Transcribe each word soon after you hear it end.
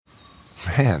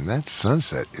Man, that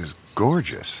sunset is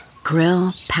gorgeous.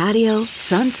 Grill, patio,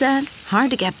 sunset.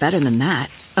 Hard to get better than that.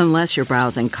 Unless you're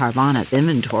browsing Carvana's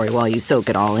inventory while you soak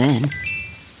it all in.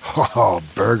 Oh,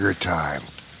 burger time.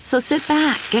 So sit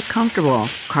back, get comfortable.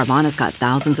 Carvana's got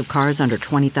thousands of cars under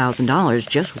 $20,000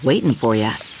 just waiting for you.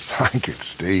 I could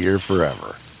stay here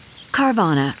forever.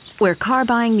 Carvana, where car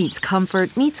buying meets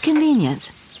comfort meets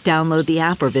convenience. Download the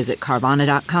app or visit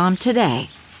Carvana.com today.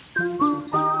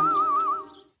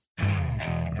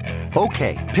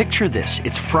 Okay, picture this.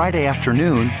 It's Friday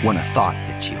afternoon when a thought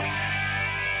hits you.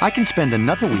 I can spend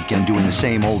another weekend doing the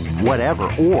same old whatever,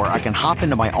 or I can hop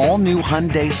into my all-new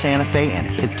Hyundai Santa Fe and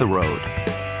hit the road.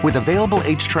 With available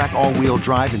H-Track all-wheel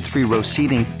drive and 3-row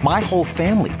seating, my whole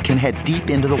family can head deep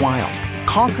into the wild.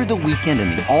 Conquer the weekend in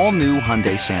the all-new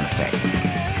Hyundai Santa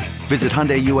Fe. Visit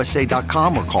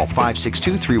HyundaiUSA.com or call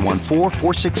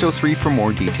 562-314-4603 for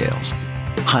more details.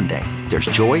 Hyundai, there's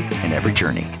joy in every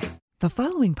journey. The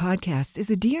following podcast is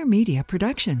a Dear Media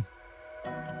production.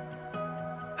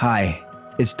 Hi,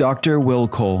 it's Dr. Will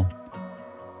Cole.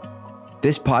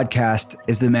 This podcast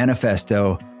is the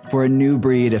manifesto for a new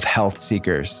breed of health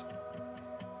seekers.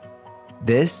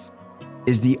 This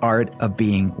is the art of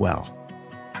being well.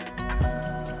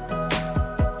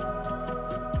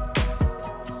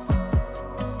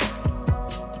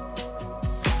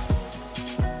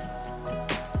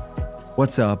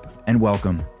 What's up, and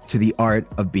welcome to the art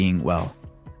of being well.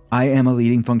 I am a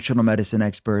leading functional medicine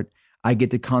expert. I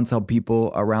get to consult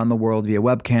people around the world via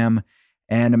webcam,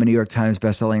 and I'm a New York Times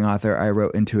bestselling author. I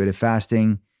wrote Intuitive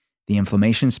Fasting, The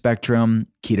Inflammation Spectrum,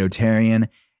 Ketotarian,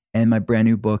 and my brand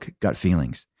new book, Gut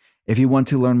Feelings. If you want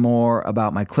to learn more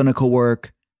about my clinical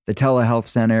work, the telehealth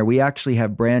center, we actually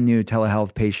have brand new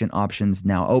telehealth patient options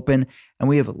now open, and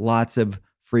we have lots of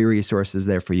free resources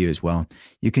there for you as well.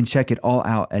 You can check it all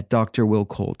out at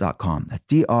drwillcole.com. That's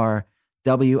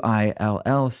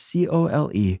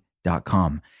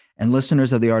drwillcole.com. And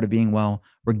listeners of The Art of Being Well,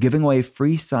 we're giving away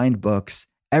free signed books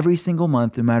every single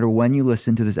month, no matter when you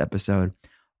listen to this episode.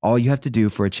 All you have to do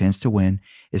for a chance to win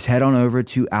is head on over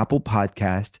to Apple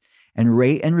Podcast and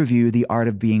rate and review The Art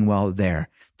of Being Well there.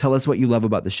 Tell us what you love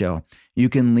about the show. You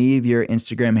can leave your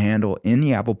Instagram handle in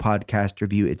the Apple Podcast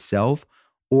review itself,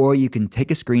 or you can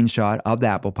take a screenshot of the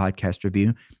Apple Podcast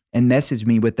review and message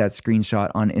me with that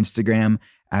screenshot on Instagram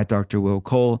at Dr. Will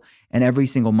Cole. And every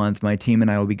single month, my team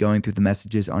and I will be going through the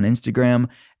messages on Instagram,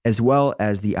 as well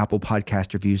as the Apple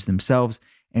Podcast reviews themselves,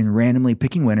 and randomly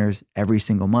picking winners every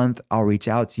single month. I'll reach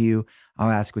out to you. I'll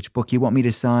ask which book you want me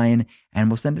to sign, and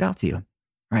we'll send it out to you. All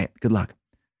right, good luck.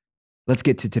 Let's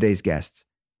get to today's guest.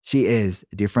 She is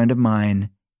a dear friend of mine,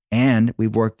 and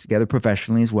we've worked together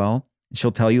professionally as well.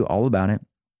 She'll tell you all about it.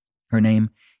 Her name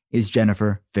is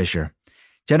Jennifer Fisher.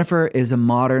 Jennifer is a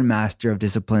modern master of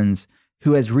disciplines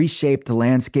who has reshaped the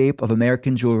landscape of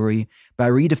American jewelry by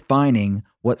redefining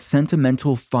what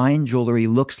sentimental fine jewelry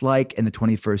looks like in the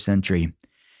 21st century.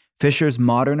 Fisher's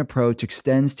modern approach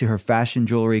extends to her fashion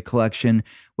jewelry collection,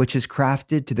 which is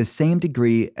crafted to the same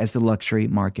degree as the luxury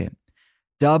market.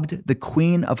 Dubbed the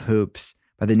Queen of Hoops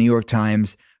by the New York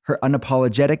Times, her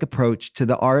unapologetic approach to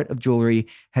the art of jewelry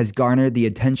has garnered the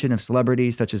attention of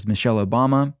celebrities such as Michelle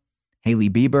Obama,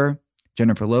 Hailey Bieber,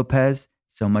 Jennifer Lopez,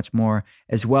 so much more,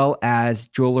 as well as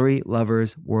jewelry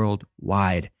lovers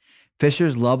worldwide.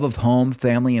 Fisher's love of home,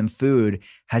 family, and food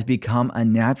has become a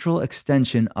natural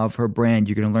extension of her brand.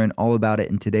 You're going to learn all about it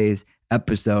in today's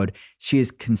episode. She is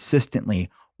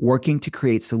consistently working to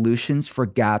create solutions for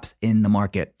gaps in the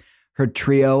market. Her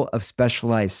trio of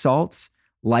specialized salts,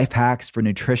 life hacks for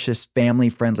nutritious,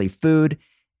 family-friendly food,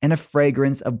 and a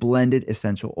fragrance of blended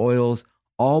essential oils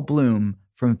all bloom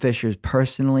from Fisher's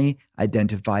personally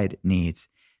identified needs.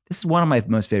 This is one of my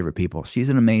most favorite people. She's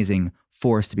an amazing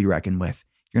force to be reckoned with.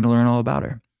 You're going to learn all about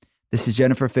her. This is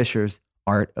Jennifer Fisher's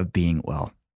Art of Being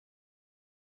Well.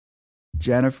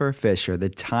 Jennifer Fisher, the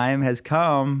time has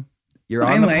come. You're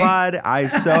Finally. On the pod. I'm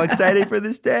so excited for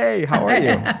this day. How are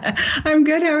you? I'm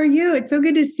good. How are you? It's so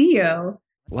good to see you.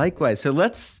 Likewise. So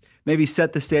let's maybe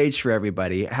set the stage for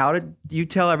everybody. How did you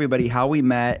tell everybody how we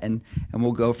met, and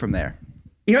we'll go from there?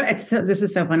 You know, this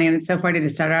is so funny, and it's so funny to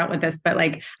start out with this, but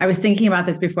like, I was thinking about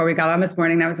this before we got on this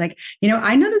morning, and I was like, you know,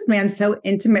 I know this man so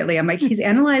intimately. I'm like, he's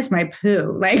analyzed my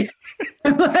poo. Like,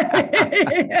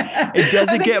 it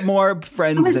doesn't get more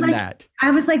friends than that.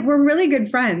 I was like, we're really good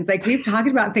friends. Like, we've talked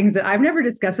about things that I've never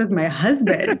discussed with my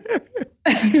husband.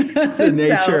 It's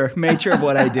the nature of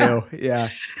what I do. Yeah.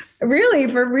 Really,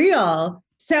 for real.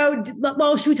 So,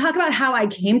 well, should we talk about how I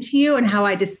came to you and how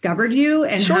I discovered you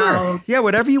and Sure. how? Yeah,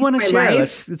 whatever you want to share.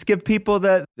 Life? Let's give people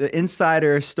the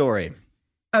insider story.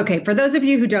 Okay, for those of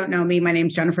you who don't know me, my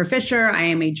name's Jennifer Fisher. I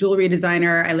am a jewelry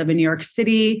designer. I live in New York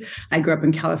City. I grew up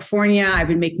in California. I've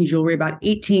been making jewelry about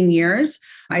 18 years.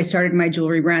 I started my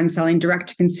jewelry brand selling direct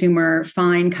to consumer,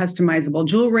 fine, customizable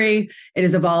jewelry. It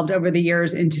has evolved over the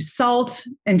years into salt.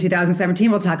 In 2017,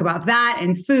 we'll talk about that,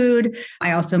 and food.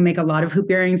 I also make a lot of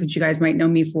hoop earrings, which you guys might know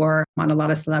me for on a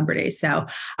lot of celebrities. So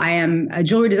I am a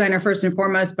jewelry designer first and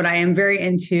foremost, but I am very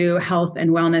into health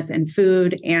and wellness and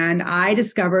food. And I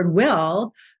discovered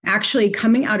Will actually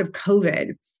coming out of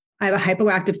COVID. I have a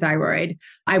hypoactive thyroid.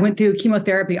 I went through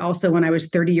chemotherapy also when I was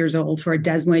 30 years old for a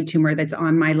desmoid tumor that's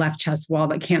on my left chest wall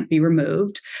that can't be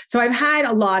removed. So I've had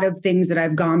a lot of things that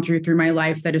I've gone through my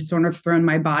life that has sort of thrown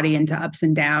my body into ups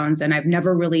and downs. And I've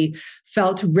never really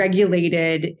felt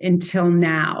regulated until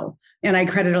now. And I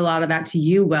credit a lot of that to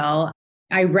you, Will.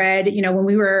 I read,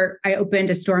 I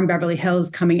opened a store in Beverly Hills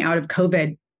coming out of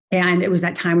COVID. And it was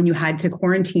that time when you had to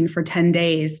quarantine for 10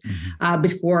 days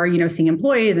before, seeing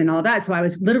employees and all of that. So I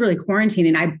was literally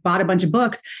quarantining. I bought a bunch of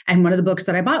books. And one of the books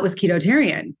that I bought was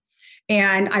Ketotarian.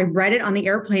 And I read it on the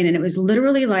airplane, and it was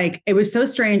literally it was so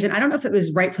strange. And I don't know if it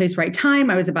was right place, right time.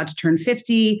 I was about to turn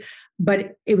 50,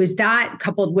 but it was that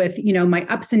coupled with, my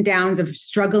ups and downs of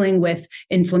struggling with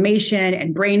inflammation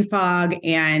and brain fog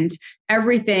and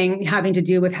everything having to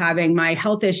do with having my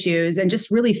health issues and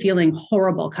just really feeling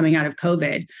horrible coming out of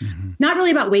COVID. Mm-hmm. Not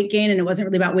really about weight gain. And it wasn't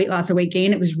really about weight loss or weight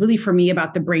gain. It was really for me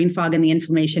about the brain fog and the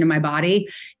inflammation in my body.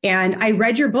 And I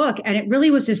read your book, and it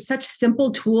really was just such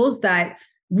simple tools that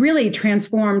really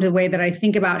transformed the way that I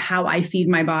think about how I feed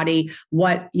my body,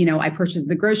 what, I purchase at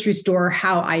the grocery store,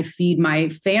 how I feed my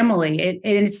family. And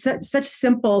it's such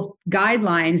simple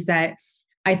guidelines that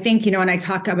I think, and I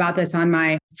talk about this on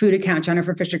my food account,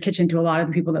 Jennifer Fisher Kitchen, to a lot of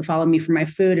the people that follow me for my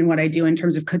food and what I do in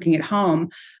terms of cooking at home.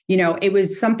 It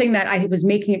was something that I was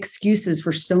making excuses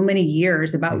for so many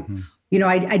years about,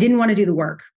 I didn't want to do the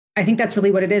work. I think that's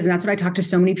really what it is. And that's what I talk to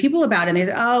so many people about. And they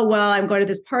say, oh, well, I'm going to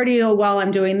this party. Oh, well, I'm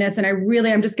doing this. And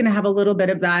I'm just going to have a little bit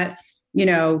of that,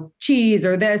 cheese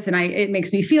or this. And it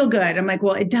makes me feel good. I'm like,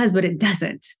 well, it does, but it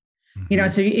doesn't. Mm-hmm.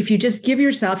 So if you just give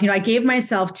yourself, I gave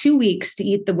myself 2 weeks to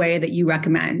eat the way that you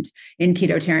recommend in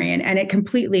Ketotarian. And it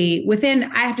completely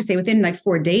within like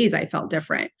 4 days, I felt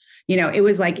different. It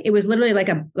was literally like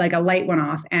a light went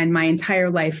off, and my entire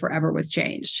life forever was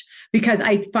changed because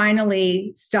I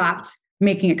finally stopped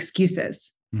making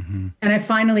excuses. Mm-hmm. And I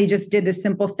finally just did the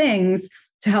simple things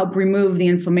to help remove the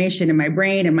inflammation in my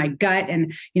brain and my gut.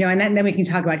 And, and then we can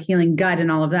talk about healing gut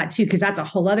and all of that too, because that's a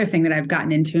whole other thing that I've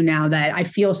gotten into now that I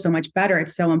feel so much better.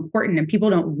 It's so important. And people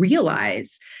don't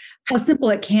realize how simple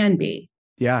it can be.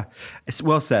 Yeah, it's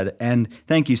well said. And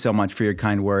thank you so much for your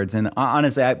kind words. And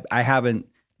honestly, I haven't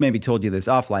maybe told you this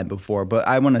offline before, but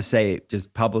I want to say it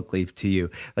just publicly to you,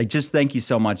 just thank you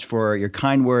so much for your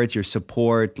kind words, your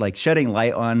support, shedding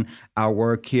light on our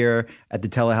work here at the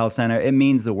Telehealth Center. It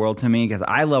means the world to me because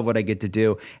I love what I get to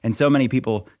do. And so many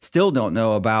people still don't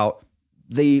know about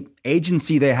the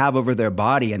agency they have over their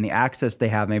body and the access they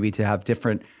have maybe to have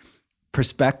different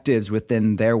perspectives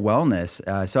within their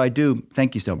wellness. So I do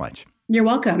thank you so much. You're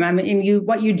welcome. I mean,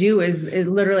 what you do is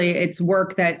literally, it's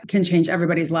work that can change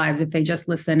everybody's lives if they just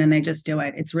listen and they just do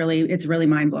it. It's really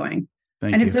mind blowing.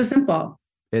 And it's so simple.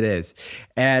 It is.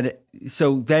 And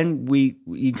so then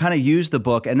you kind of use the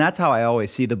book, and that's how I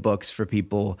always see the books for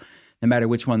people, no matter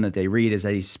which one that they read, is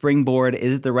a springboard.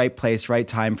 Is it the right place, right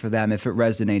time for them, if it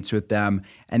resonates with them?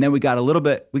 And then we got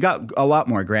a lot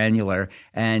more granular,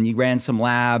 and you ran some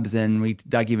labs and we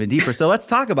dug even deeper. So let's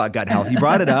talk about gut health. You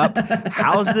brought it up.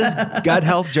 How's this gut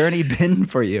health journey been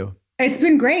for you? It's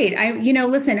been great.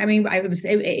 Listen,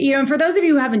 and for those of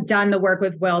you who haven't done the work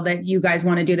with Will, that you guys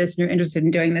want to do this and you're interested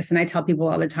in doing this. And I tell people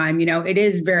all the time, it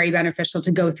is very beneficial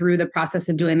to go through the process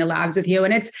of doing the labs with you.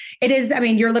 And it is,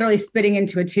 you're literally spitting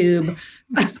into a tube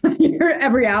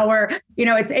every hour.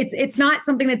 It's not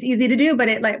something that's easy to do, but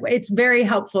it's very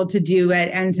helpful to do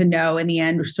it and to know in the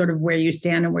end sort of where you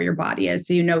stand and where your body is.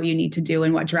 So you know what you need to do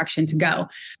and what direction to go.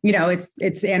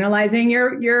 It's analyzing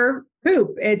your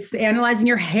poop. It's analyzing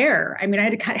your hair. I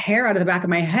had to cut hair out of the back of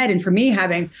my head. And for me,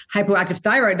 having hypoactive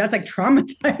thyroid, that's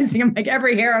traumatizing. I'm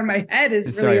every hair on my head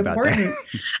is really important.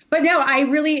 But no,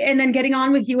 and then getting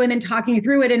on with you and then talking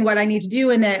through it and what I need to do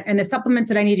and the supplements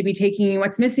that I need to be taking and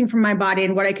what's missing from my body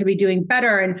and what I could be doing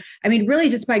better. And really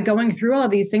just by going through all of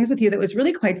these things with you, that was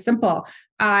really quite simple.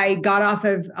 I got off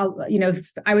of,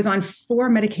 I was on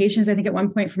 4 medications, I think at one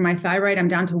point for my thyroid. I'm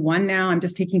down to 1 now. I'm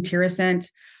just taking Tirosint,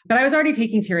 but I was already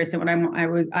taking Tirosint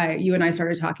when you and I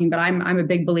started talking, but I'm a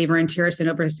big believer in Tirosint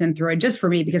over Synthroid just for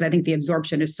me, because I think the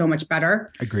absorption is so much better.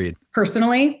 Agreed.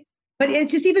 Personally. But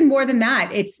it's just even more than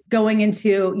that. It's going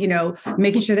into,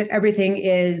 making sure that everything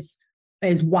is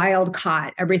is wild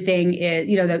caught. Everything is,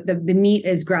 the meat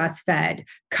is grass fed,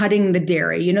 cutting the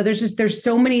dairy. There's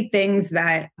so many things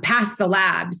that pass the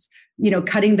labs,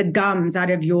 cutting the gums out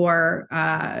of your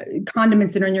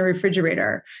condiments that are in your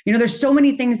refrigerator. There's so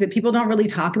many things that people don't really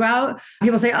talk about.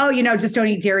 People say, oh, just don't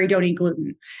eat dairy, don't eat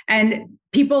gluten. And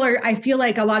I feel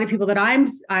like a lot of people that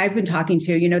I've been talking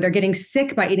to, they're getting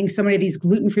sick by eating so many of these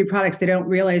gluten-free products they don't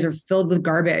realize are filled with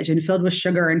garbage and filled with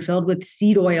sugar and filled with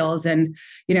seed oils. And,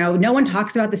 no one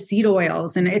talks about the seed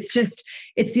oils. And it's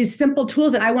these simple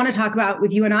tools that I want to talk about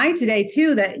with you and I today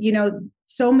too, that,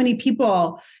 so many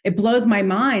people, it blows my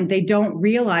mind. They don't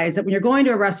realize that when you're going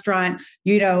to a restaurant,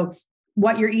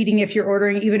 what you're eating, if you're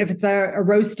ordering, even if it's a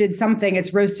roasted something,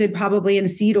 it's roasted probably in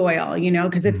seed oil,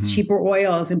 because it's cheaper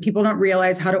oils, and people don't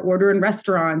realize how to order in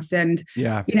restaurants and,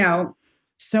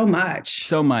 so much.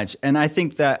 So much. And I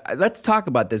think that let's talk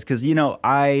about this because,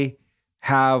 I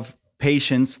have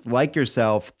patients like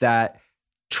yourself that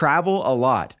travel a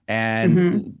lot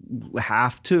and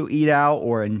have to eat out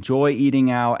or enjoy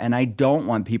eating out. And I don't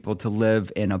want people to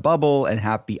live in a bubble and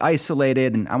be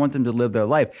isolated. And I want them to live their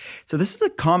life. So this is a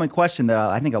common question that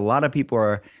I think a lot of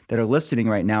people that are listening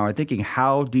right now are thinking,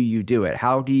 how do you do it?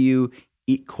 How do you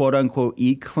eat, quote unquote,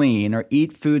 eat clean or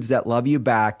eat foods that love you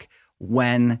back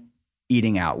when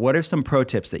eating out? What are some pro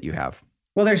tips that you have?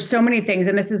 Well, there's so many things.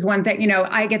 And this is one thing,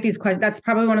 I get these questions. That's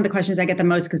probably one of the questions I get the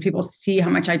most because people see how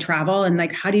much I travel and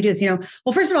like, how do you do this?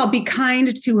 Well, first of all, be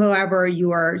kind to whoever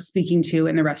you are speaking to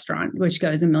in the restaurant, which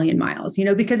goes a million miles,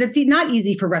 because it's not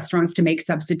easy for restaurants to make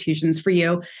substitutions for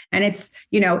you. And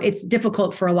it's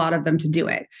difficult for a lot of them to do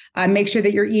it. Make sure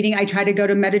that you're eating. I try to go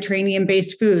to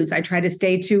Mediterranean-based foods. I try to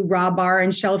stay to raw bar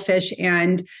and shellfish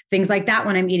and things like that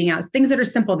when I'm eating out. Things that are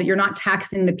simple, that you're not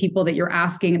taxing the people that you're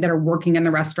asking that are working in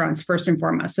the restaurants first and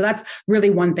foremost. So that's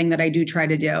really one thing that I do try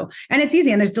to do. And it's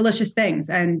easy and there's delicious things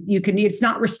and it's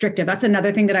not restrictive. That's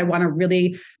another thing that I want to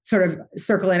really sort of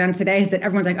circle in on today is that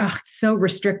everyone's like, oh, it's so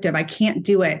restrictive. I can't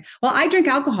do it. Well, I drink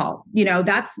alcohol.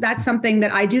 That's something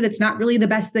that I do that's not really the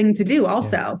best thing to do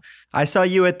also. Yeah. I saw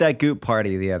you at that Goop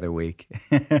party the other week.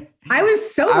 I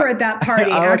was sober at that party.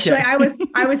 Okay. Actually,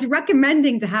 I was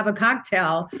recommending to have a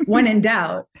cocktail when in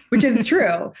doubt, which is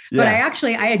true. But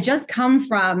I had just come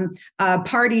from a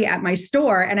party at my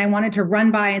store and I wanted to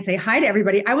run by and say hi to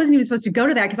everybody. I wasn't even supposed to go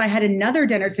to that because I had another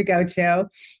dinner to go to.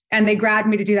 And they grabbed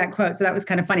me to do that quote. So that was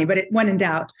kind of funny, but when in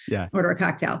doubt, order a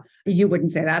cocktail. You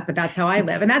wouldn't say that, but that's how I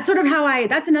live. And that's sort of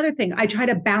that's another thing. I try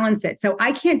to balance it. So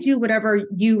I can't do whatever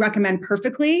you recommend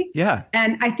perfectly. Yeah.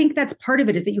 And I think that's part of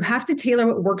it is that you have to tailor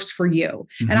what works for you.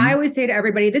 And I always say to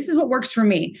everybody, this is what works for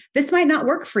me. This might not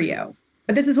work for you,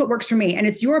 but this is what works for me. And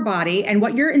it's your body and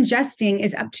what you're ingesting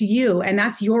is up to you. And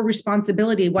that's your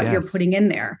responsibility, what you're putting in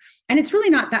there. And it's really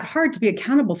not that hard to be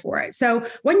accountable for it. So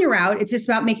when you're out, it's just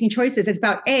about making choices. It's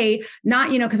about not,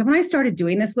 because when I started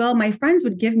doing this, Will, my friends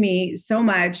would give me so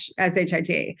much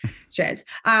SHIT shit.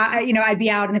 I'd be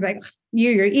out and they'd be like,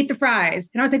 you eat the fries.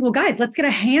 And I was like, well, guys, let's get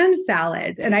a hand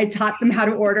salad. And I taught them how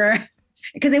to order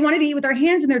because they wanted to eat with their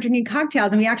hands when they were drinking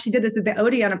cocktails. And we actually did this at the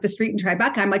Odeon up the street in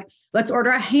Tribeca. I'm like, let's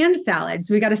order a hand salad.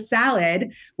 So we got a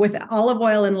salad with olive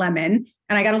oil and lemon.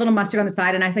 And I got a little mustard on the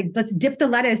side. And I was like, let's dip the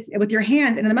lettuce with your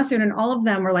hands into the mustard. And all of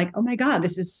them were like, oh my God,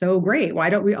 this is so great. Why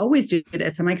don't we always do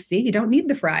this? I'm like, see, you don't need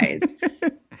the fries.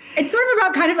 It's sort of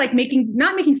about kind of like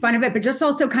not making fun of it, but just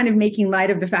also kind of making light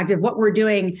of the fact of what we're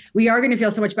doing. We are going to feel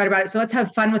so much better about it. So let's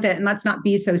have fun with it and let's not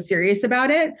be so serious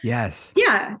about it. Yes.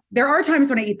 Yeah. There are times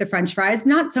when I eat the French fries,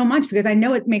 not so much because I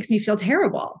know it makes me feel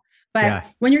terrible. But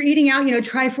when you're eating out,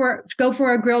 go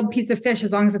for a grilled piece of fish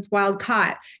as long as it's wild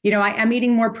caught. I am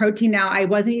eating more protein now. I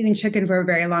wasn't eating chicken for a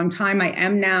very long time. I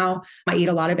am now. I eat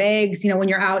a lot of eggs. When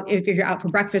you're out, if you're out for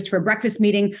a breakfast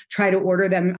meeting, try to order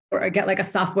them or get like a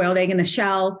soft boiled egg in the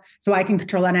shell so I can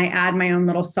control that. And I add my own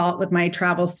little salt with my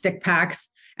travel stick packs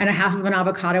and a half of an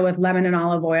avocado with lemon and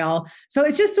olive oil. So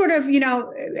it's just sort of,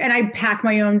 and I pack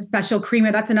my own special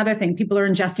creamer. That's another thing. People are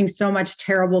ingesting so much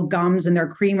terrible gums and their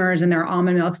creamers and their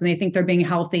almond milks, and they think they're being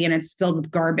healthy and it's filled with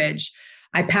garbage.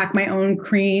 I pack my own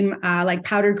cream, like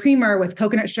powdered creamer with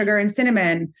coconut sugar and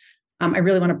cinnamon. I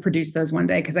really want to produce those one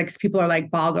day because people are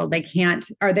like boggled. They can't,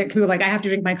 people are like, I have to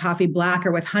drink my coffee black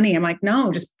or with honey. I'm like,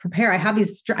 no, just prepare. I have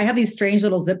these strange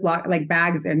little Ziploc like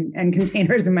bags and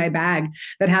containers in my bag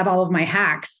that have all of my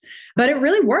hacks, but it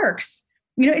really works.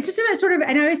 It's just sort of,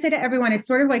 and I always say to everyone, it's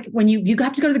sort of like when you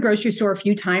have to go to the grocery store a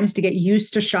few times to get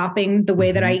used to shopping the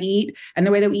way that I eat and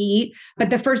the way that we eat.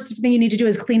 But the first thing you need to do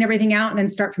is clean everything out and then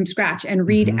start from scratch and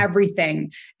read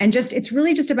everything. And it's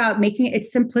really just about making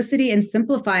it's simplicity and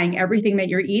simplifying everything that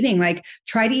you're eating. Like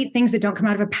try to eat things that don't come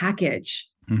out of a package,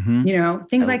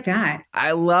 things like that.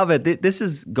 I love it. This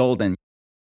is golden.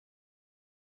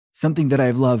 something that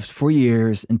I've loved for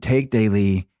years and take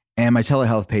daily, and my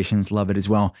telehealth patients love it as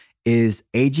well, is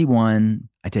AG1.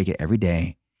 I take it every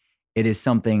day. It is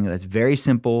something that's very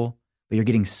simple, but you're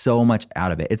getting so much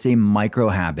out of it. It's a micro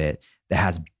habit that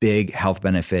has big health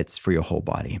benefits for your whole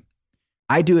body.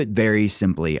 I do it very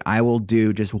simply. I will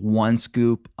do just 1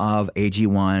 scoop of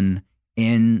AG1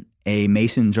 in a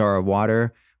mason jar of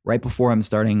water right before I'm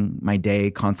starting my day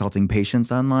consulting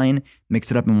patients online,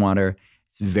 mix it up in water.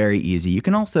 It's very easy. You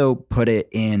can also put it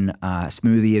in a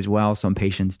smoothie as well. Some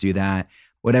patients do that.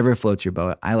 Whatever floats your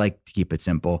boat. I like to keep it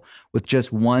simple. With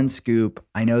just 1 scoop,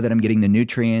 I know that I'm getting the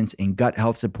nutrients and gut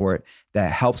health support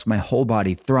that helps my whole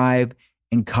body thrive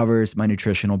and covers my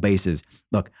nutritional bases.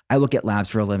 Look, I look at labs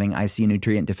for a living. I see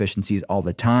nutrient deficiencies all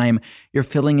the time. You're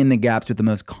filling in the gaps with the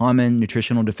most common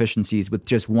nutritional deficiencies with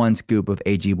just 1 scoop of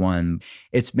AG1.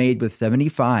 It's made with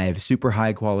 75 super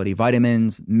high quality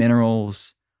vitamins,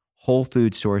 minerals, whole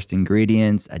food sourced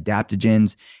ingredients,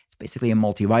 adaptogens. It's basically a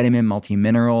multivitamin,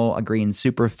 multi-mineral, a green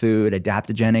superfood,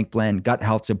 adaptogenic blend, gut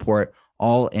health support,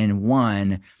 all in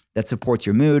one that supports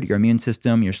your mood, your immune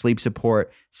system, your sleep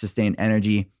support, sustained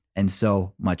energy, and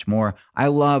so much more. I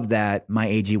love that my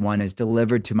AG1 is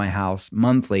delivered to my house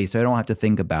monthly, so I don't have to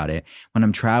think about it. When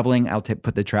I'm traveling, I'll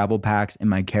put the travel packs in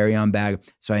my carry-on bag,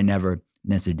 so I never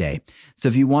miss a day. So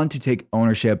if you want to take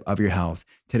ownership of your health,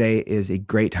 today is a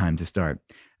great time to start.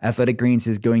 Athletic Greens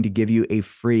is going to give you a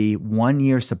free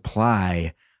 1-year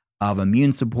supply of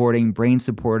immune supporting, brain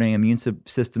supporting, immune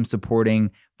system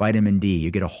supporting vitamin D.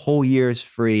 You get a whole year's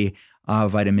free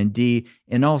of vitamin D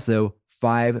and also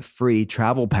 5 free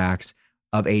travel packs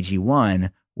of AG1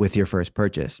 with your first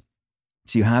purchase.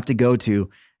 So you have to go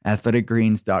to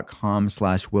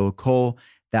athleticgreens.com/Will Cole.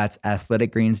 That's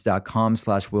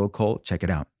athleticgreens.com/Will Cole. Check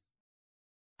it out.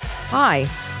 Hi,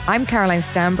 I'm Caroline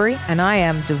Stanbury, and I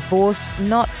am divorced,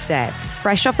 not dead.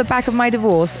 Fresh off the back of my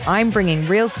divorce, I'm bringing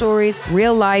real stories,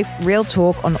 real life, real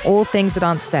talk on all things that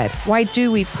aren't said. Why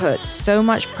do we put so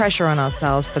much pressure on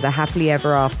ourselves for the happily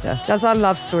ever after? Does our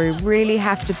love story really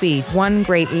have to be one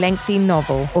great lengthy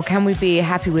novel, or can we be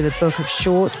happy with a book of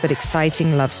short but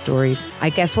exciting love stories? I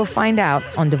guess we'll find out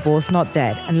on Divorced Not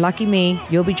Dead, and lucky me,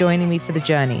 you'll be joining me for the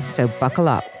journey, so buckle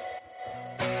up.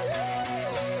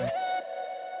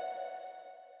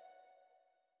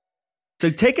 So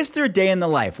take us through a day in the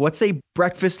life. What's a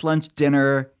breakfast, lunch,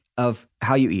 dinner of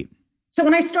how you eat? So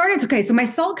when I started, so my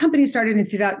salt company started in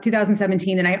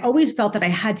 2017, and I always felt that I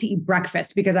had to eat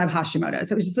breakfast because I have Hashimoto's.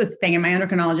 So it was just this thing. And my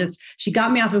endocrinologist, she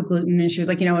got me off of gluten, and she was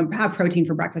like, have protein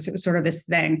for breakfast. It was sort of this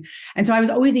thing. And so I was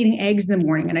always eating eggs in the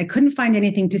morning, and I couldn't find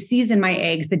anything to season my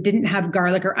eggs that didn't have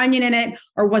garlic or onion in it,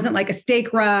 or wasn't like a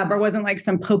steak rub, or wasn't like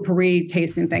some potpourri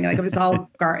tasting thing. Like it was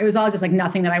all it was all just like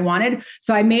nothing that I wanted.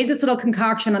 So I made this little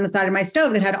concoction on the side of my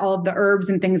stove that had all of the herbs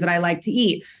and things that I like to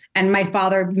eat. And my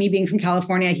father, me being from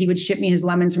California, he would ship me his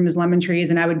lemons from his lemon trees,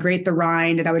 and I would grate the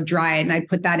rind and I would dry it and I'd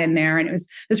put that in there. And it was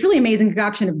this really amazing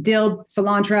concoction of dill,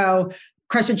 cilantro,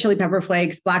 crushed chili pepper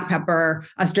flakes, black pepper,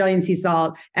 Australian sea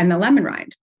salt, and the lemon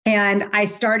rind. And I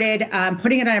started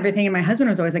putting it on everything. And my husband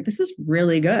was always like, this is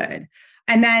really good.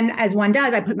 And then as one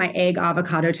does, I put my egg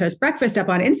avocado toast breakfast up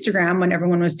on Instagram when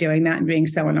everyone was doing that and being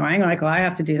so annoying. Like, well, I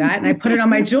have to do that. And I put it on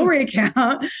my jewelry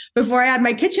account before I had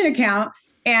my kitchen account.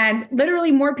 And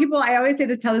literally more people, I always say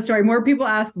this, tell the story, more people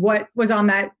ask what was on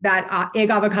that egg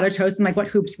avocado toast and like what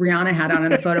hoops Rihanna had on in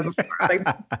the photo before. Like,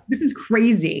 this is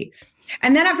crazy.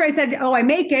 And then after I said, oh, I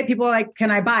make it, people are like,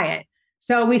 can I buy it?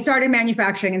 So we started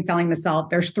manufacturing and selling the salt.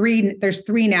 There's three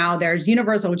now. There's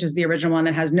Universal, which is the original one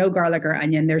that has no garlic or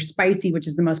onion. There's Spicy, which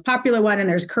is the most popular one. And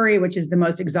there's Curry, which is the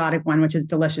most exotic one, which is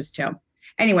delicious too.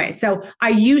 Anyway, so I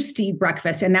used to eat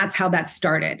breakfast, and that's how that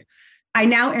started. I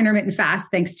now intermittent fast,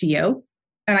 thanks to you.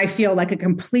 And I feel like a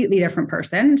completely different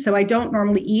person. So I don't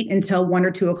normally eat until 1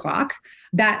 or 2 o'clock.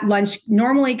 That lunch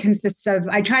normally consists of,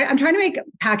 I'm trying to make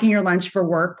packing your lunch for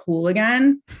work cool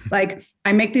again. Like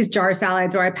I make these jar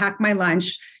salads, or I pack my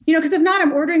lunch, because if not,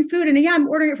 I'm ordering food. And yeah, I'm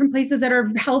ordering it from places that are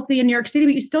healthy in New York City,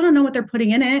 but you still don't know what they're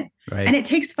putting in it. Right. And it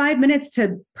takes 5 minutes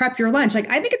to prep your lunch. Like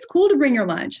I think it's cool to bring your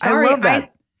lunch. Sorry, I love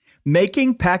that.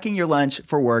 Packing your lunch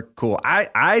for work, cool.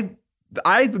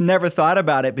 I've never thought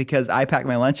about it because I pack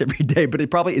my lunch every day, but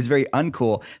it probably is very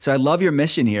uncool. So I love your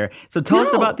mission here. So tell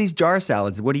us about these jar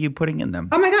salads. What are you putting in them?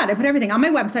 Oh my God, I put everything on my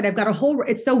website. I've got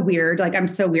it's so weird. Like I'm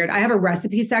so weird. I have a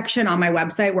recipe section on my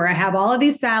website where I have all of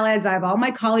these salads. I have all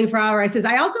my cauliflower rices.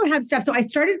 I also have stuff. So I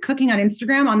started cooking on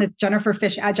Instagram on this Jennifer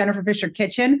Fisher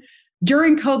Kitchen.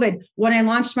 during COVID, when I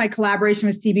launched my collaboration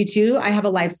with CB2, I have a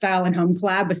lifestyle and home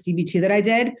collab with CB2 that I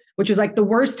did, which was like the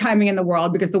worst timing in the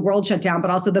world because the world shut down,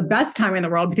 but also the best timing in the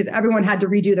world because everyone had to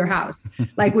redo their house,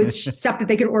 like with stuff that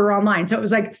they could order online. So it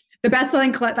was like the best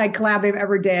selling collab they've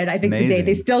ever did. I think to date,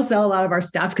 they still sell a lot of our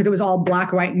stuff because it was all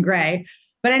black, white, and gray.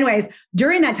 But anyways,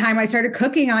 during that time, I started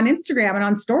cooking on Instagram and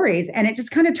on stories, and it just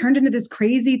kind of turned into this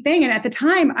crazy thing. And at the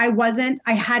time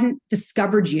I hadn't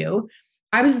discovered you.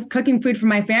 I was just cooking food for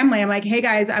my family. I'm like, hey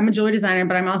guys, I'm a jewelry designer,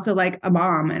 but I'm also like a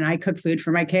mom and I cook food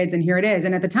for my kids. And here it is.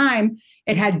 And at the time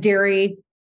it had dairy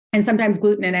and sometimes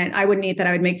gluten in it. I wouldn't eat that.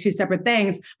 I would make two separate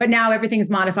things. But now everything's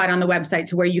modified on the website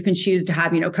to where you can choose to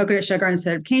have, coconut sugar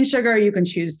instead of cane sugar. You can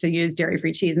choose to use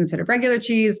dairy-free cheese instead of regular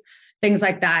cheese, things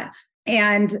like that.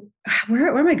 And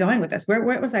where am I going with this? Where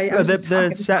was I?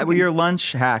 Your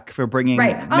lunch hack for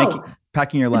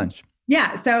packing your lunch.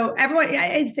 Yeah. So everyone,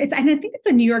 and I think it's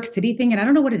a New York City thing. And I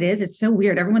don't know what it is. It's so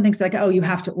weird. Everyone thinks like, oh, you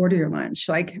have to order your lunch.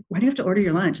 Like, why do you have to order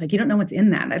your lunch? Like, you don't know what's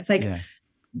in that. That's like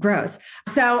gross.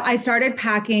 So I started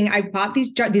packing. I bought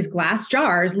these glass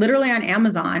jars literally on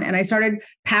Amazon. And I started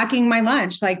packing my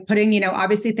lunch, like putting,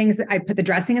 obviously things that I put the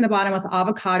dressing in the bottom with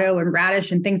avocado and radish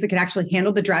and things that could actually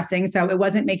handle the dressing. So it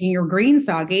wasn't making your green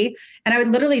soggy. And I would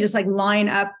literally just like line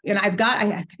up. And I think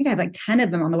I have like 10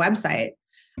 of them on the website.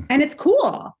 And it's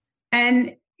cool.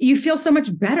 And you feel so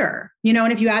much better,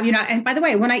 and if you have, and by the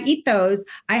way, when I eat those,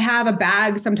 I have a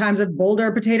bag sometimes of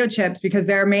Boulder potato chips because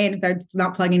they're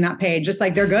not plugging, not paid, just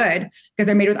like they're good because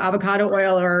they're made with avocado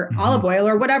oil or olive oil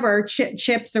or whatever,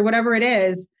 chips or whatever it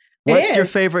is. What's your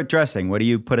favorite dressing? What do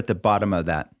you put at the bottom of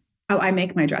that? Oh, I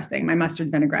make my dressing, my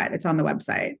mustard vinaigrette. It's on the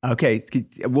website. Okay.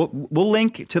 We'll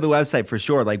link to the website for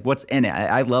sure. Like what's in it.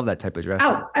 I love that type of dressing.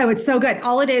 Oh, it's so good.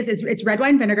 All it is it's red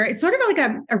wine vinegar. It's sort of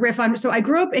like a riff on, so I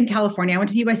grew up in California. I went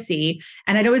to USC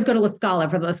and I'd always go to La Scala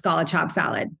for the La Scala chopped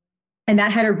salad. And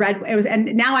that had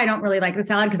and now I don't really like the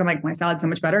salad because I'm like, my salad's so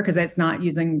much better because it's not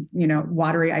using,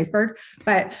 watery iceberg.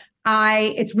 But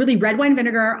it's really red wine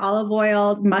vinegar, olive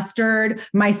oil, mustard,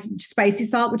 my spicy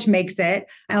salt, which makes it,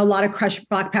 and a lot of crushed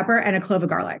black pepper and a clove of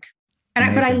garlic. And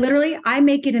I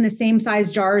make it in the same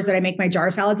size jars that I make my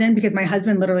jar salads in because my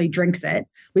husband literally drinks it.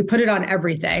 We put it on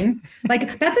everything.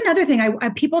 Like that's another thing.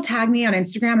 People tag me on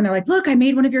Instagram and they're like, look, I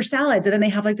made one of your salads. And then they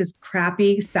have like this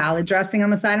crappy salad dressing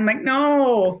on the side. I'm like,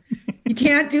 no, you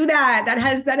can't do that. That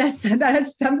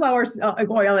has sunflower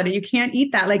oil in it. You can't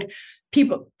eat that. Like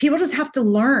people just have to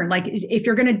learn, like if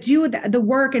you're going to do the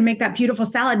work and make that beautiful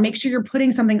salad, make sure you're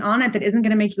putting something on it that isn't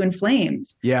going to make you inflamed.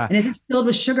 Yeah. And isn't filled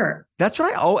with sugar. That's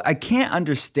what I can't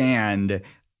understand.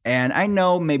 And I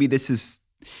know maybe this is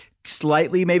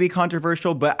slightly maybe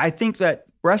controversial, but I think that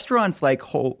restaurants like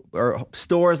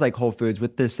stores like Whole Foods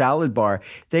with their salad bar,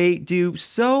 they do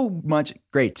so much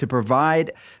great to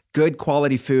provide good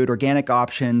quality food, organic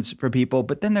options for people.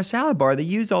 But then their salad bar, they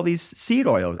use all these seed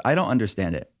oils. I don't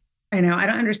understand it. I know. I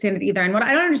don't understand it either. And what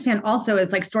I don't understand also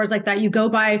is like stores like that, you go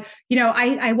by,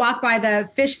 I walk by the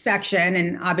fish section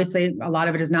and obviously a lot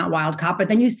of it is not wild caught, but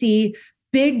then you see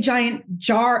big giant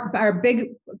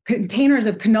big containers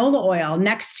of canola oil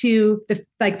next to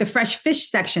the fresh fish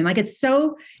section. Like it just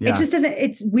doesn't,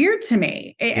 it's weird to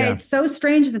me. It's so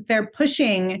strange that they're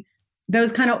pushing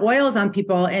those kind of oils on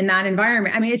people in that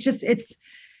environment. I mean,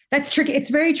 that's tricky. It's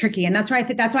very tricky. And that's why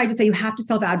I just say you have to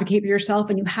self-advocate for yourself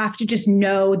and you have to just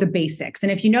know the basics.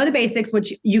 And if you know the basics,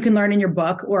 which you can learn in your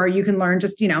book, or you can learn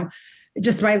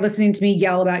just by listening to me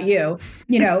yell about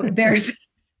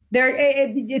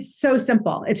it's so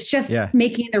simple. It's just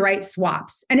making the right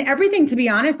swaps and everything, to be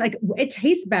honest, like it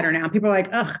tastes better now. People are like,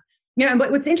 ugh,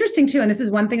 but what's interesting too, and this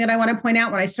is one thing that I want to point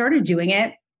out when I started doing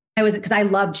it, because I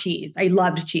loved cheese. I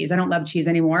loved cheese. I don't love cheese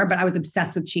anymore, but I was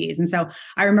obsessed with cheese. And so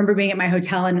I remember being at my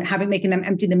hotel and making them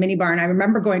empty the minibar. And I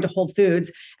remember going to Whole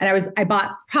Foods and I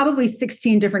bought probably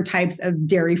 16 different types of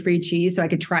dairy-free cheese so I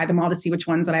could try them all to see which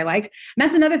ones that I liked. And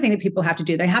that's another thing that people have to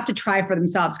do. They have to try for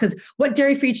themselves because what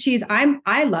dairy-free cheese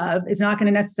I love is not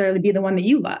going to necessarily be the one that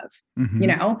you love. Mm-hmm.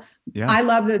 Yeah. I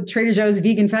love the Trader Joe's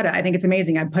vegan feta. I think it's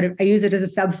amazing. I use it as a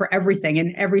sub for everything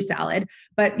in every salad.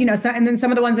 But and then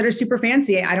some of the ones that are super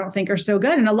fancy, I don't think are so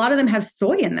good. And a lot of them have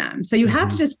soy in them. So you have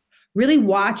to just really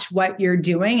watch what you're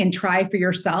doing and try for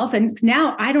yourself. And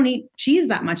now I don't eat cheese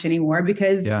that much anymore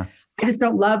because I just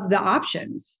don't love the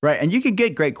options. Right. And you can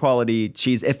get great quality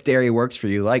cheese if dairy works for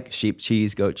you, like sheep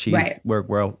cheese, goat cheese, we're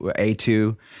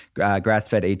A2,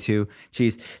 grass-fed A2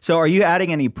 cheese. So are you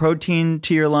adding any protein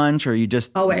to your lunch or you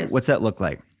just, always? What's that look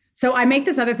like? So I make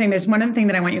this other thing. There's one other thing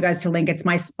that I want you guys to link. It's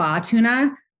my spa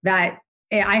tuna that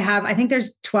I have. I think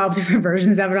there's 12 different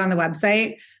versions of it on the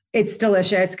website. It's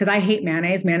delicious because I hate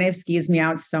mayonnaise. Mayonnaise skews me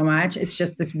out so much. It's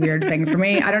just this weird thing for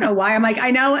me. I don't know why. I'm like,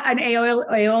 I know an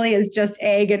aioli is just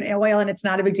egg and oil and it's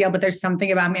not a big deal, but there's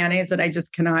something about mayonnaise that I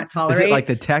just cannot tolerate. Is it like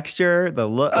the texture, the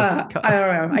look? I don't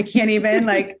know. I can't even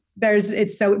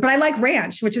but I like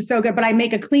ranch, which is so good, but I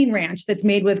make a clean ranch that's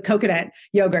made with coconut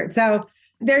yogurt. So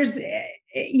there's,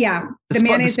 the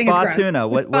mayonnaise thing is gross. Tuna.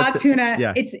 What's tuna?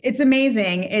 Yeah. It's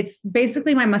amazing. It's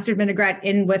basically my mustard vinaigrette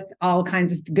in with all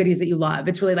kinds of goodies that you love.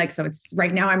 It's really so it's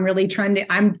right now I'm really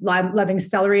I'm loving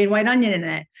celery and white onion in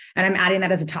it. And I'm adding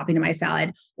that as a topping to my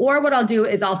salad. Or what I'll do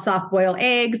is I'll soft boil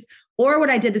eggs. Or what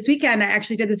I did this weekend, I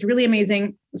actually did this really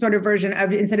amazing sort of version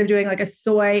of, instead of doing like a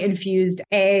soy infused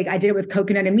egg, I did it with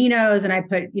coconut aminos and I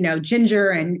put,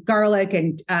 ginger and garlic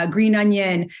and green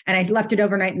onion. And I left it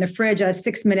overnight in the fridge, a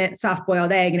 6-minute soft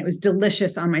boiled egg. And it was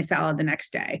delicious on my salad the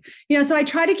next day. So I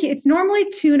try to keep, it's normally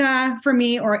tuna for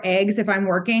me or eggs if I'm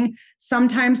working,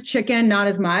 sometimes chicken, not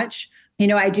as much.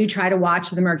 I do try to watch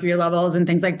the mercury levels and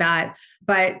things like that.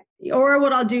 Or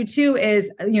what I'll do too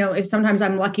is, if sometimes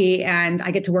I'm lucky and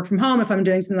I get to work from home, if I'm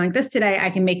doing something like this today,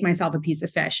 I can make myself a piece of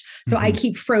fish. So I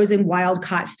keep frozen wild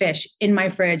caught fish in my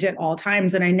fridge at all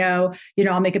times. And I know,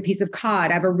 I'll make a piece of cod.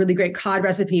 I have a really great cod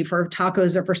recipe for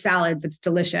tacos or for salads. It's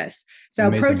delicious. So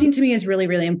amazing. Protein to me is really,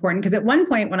 really important because at one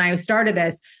point when I started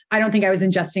this, I don't think I was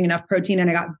ingesting enough protein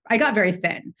and I got very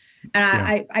thin.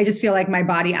 And I just feel like my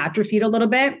body atrophied a little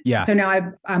bit. Yeah. So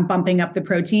now I'm bumping up the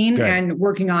protein and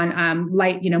working on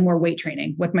light, more weight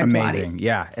training with my Pilates.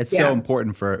 Yeah. It's so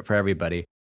important for everybody.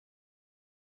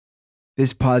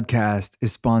 This podcast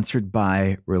is sponsored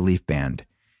by Relief Band.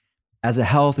 As a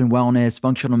health and wellness,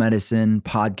 functional medicine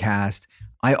podcast,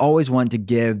 I always want to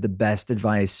give the best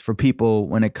advice for people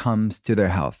when it comes to their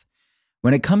health.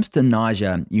 When it comes to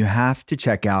nausea, you have to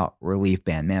check out Relief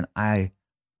Band. Man, I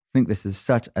think this is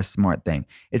such a smart thing.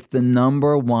 It's the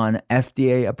 #1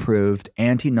 FDA-approved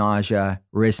anti-nausea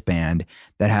wristband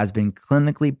that has been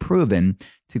clinically proven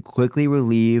to quickly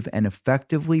relieve and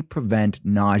effectively prevent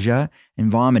nausea and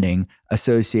vomiting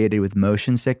associated with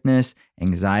motion sickness,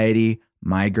 anxiety,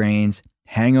 migraines,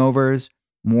 hangovers,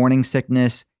 morning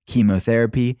sickness,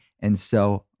 chemotherapy, and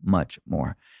so much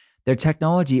more. Their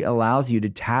technology allows you to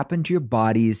tap into your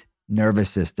body's nervous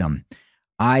system.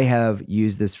 I have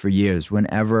used this for years.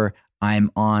 Whenever I'm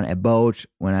on a boat,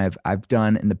 when I've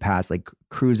done in the past like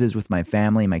cruises with my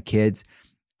family, my kids,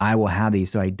 I will have these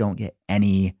so I don't get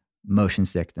any motion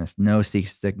sickness, no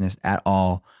sickness at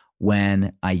all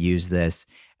when I use this.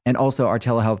 And also our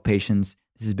telehealth patients,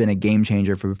 this has been a game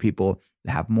changer for people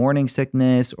that have morning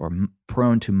sickness or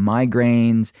prone to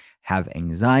migraines, have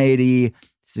anxiety.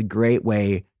 It's a great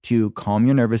way to calm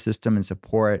your nervous system and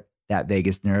support that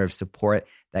vagus nerve, support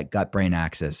that gut-brain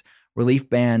axis. Relief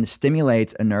Band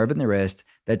stimulates a nerve in the wrist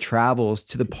that travels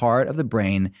to the part of the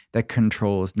brain that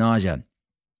controls nausea.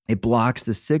 It blocks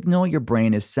the signal your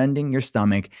brain is sending your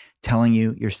stomach, telling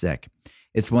you you're sick.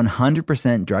 It's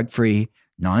 100% drug-free,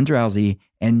 non-drowsy,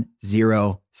 and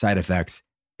 0 side effects.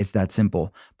 It's that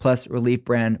simple. Plus, Relief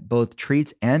Band both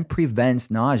treats and prevents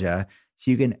nausea, so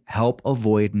you can help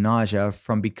avoid nausea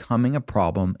from becoming a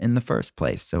problem in the first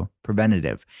place. So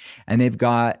preventative. And they've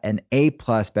got an A+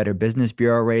 Better Business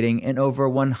Bureau rating and over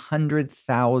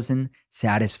 100,000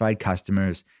 satisfied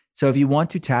customers. So if you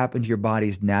want to tap into your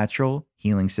body's natural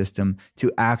healing system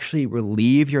to actually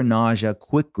relieve your nausea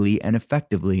quickly and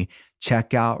effectively,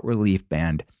 check out Relief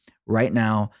Band. Right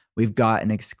now, we've got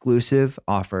an exclusive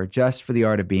offer just for the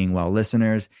Art of Being Well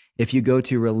listeners. If you go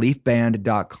to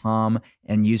reliefband.com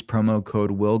and use promo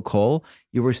code WillCole,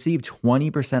 you'll receive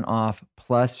 20% off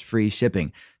plus free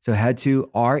shipping. So head to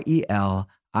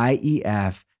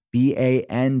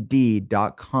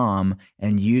reliefband.com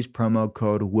and use promo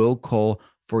code WillCole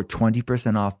for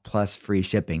 20% off plus free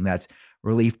shipping. That's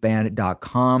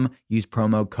reliefband.com. Use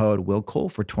promo code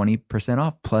WillCole for 20%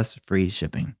 off plus free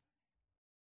shipping.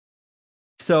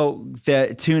 So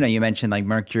the tuna, you mentioned like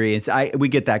mercury. We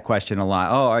get that question a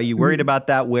lot. Oh, are you worried about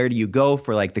that? Where do you go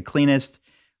for like the cleanest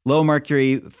low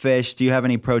mercury fish? Do you have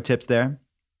any pro tips there?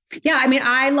 Yeah, I mean,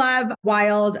 I love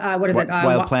wild.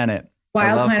 Wild Planet.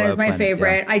 Wild Planet is my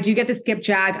favorite. Yeah. I do get the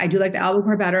skipjack. I do like the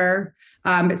albacore better.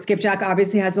 But skipjack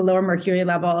obviously has the lower mercury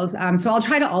levels. So I'll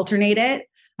try to alternate it.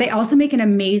 They also make an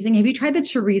amazing, have you tried the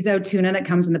chorizo tuna that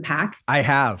comes in the pack? I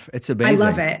have. It's amazing. I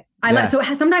love it. So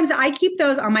sometimes I keep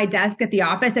those on my desk at the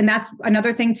office. And that's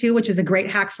another thing too, which is a great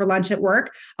hack for lunch at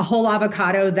work, a whole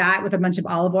avocado, that with a bunch of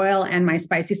olive oil and my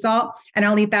spicy salt. And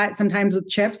I'll eat that sometimes with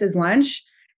chips as lunch.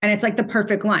 And it's like the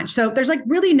perfect lunch. So there's like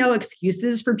really no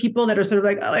excuses for people that are sort of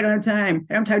like, oh, I don't have time.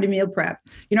 I don't have time to meal prep.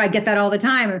 I get that all the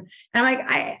time. And I'm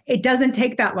like, it doesn't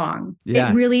take that long.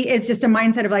 Yeah. It really is just a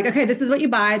mindset of like, okay, this is what you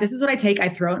buy. This is what I take. I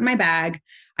throw it in my bag.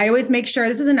 I always make sure,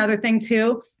 this is another thing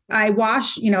too. I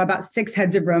wash, about 6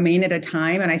 heads of romaine at a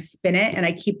time, and I spin it and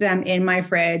I keep them in my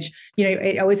fridge.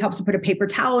 It always helps to put a paper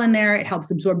towel in there. It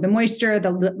helps absorb the moisture.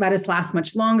 The lettuce lasts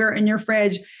much longer in your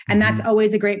fridge. And that's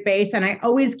always a great base. And I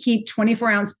always keep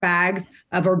 24-ounce bags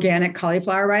of organic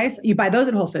cauliflower rice. You buy those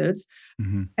at Whole Foods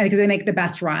and because they make the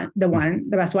best the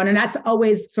best one. And that's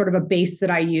always sort of a base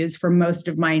that I use for most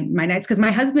of my nights, because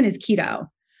my husband is keto.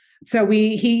 So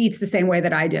he eats the same way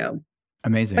that I do.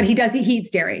 Amazing. But he eats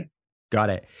dairy. Got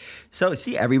it. So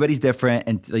see, everybody's different.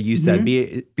 And like you said,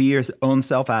 be your own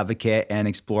self-advocate and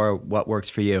explore what works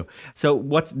for you. So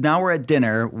now we're at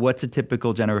dinner. What's a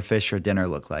typical Jennifer Fisher dinner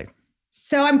look like?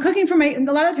 So I'm cooking for a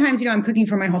lot of times, I'm cooking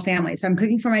for my whole family. So I'm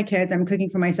cooking for my kids. I'm cooking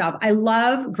for myself. I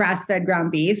love grass-fed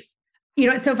ground beef.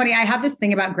 It's so funny. I have this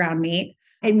thing about ground meat.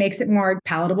 It makes it more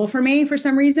palatable for me for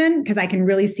some reason, because I can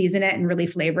really season it and really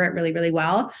flavor it really, really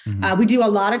well. We do a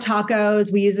lot of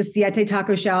tacos. We use the siete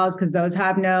taco shells because those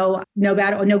have no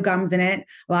gums in it.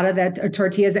 A lot of the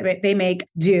tortillas that they make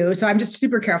do. So I'm just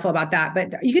super careful about that.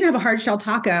 But you can have a hard shell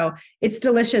taco. It's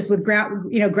delicious with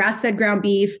grass-fed ground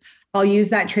beef. I'll use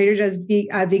that Trader Joe's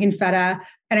vegan feta,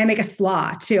 and I make a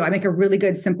slaw too. I make a really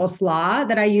good simple slaw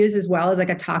that I use as well as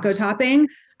like a taco topping.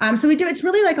 So it's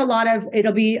really like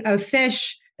it'll be a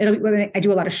fish. I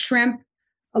do a lot of shrimp,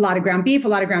 a lot of ground beef, a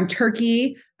lot of ground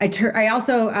turkey. I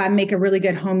also make a really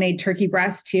good homemade turkey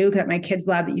breast too, that my kids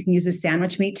love, that you can use as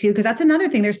sandwich meat too. Because that's another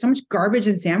thing. There's so much garbage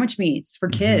in sandwich meats for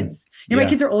kids. My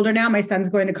kids are older now. My son's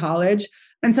going to college.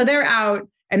 And so they're out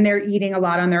and they're eating a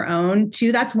lot on their own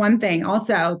too. That's one thing.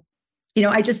 Also,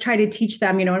 I just try to teach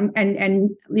them, and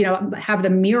have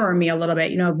them mirror me a little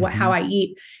bit, of how I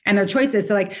eat and their choices.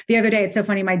 So like the other day, it's so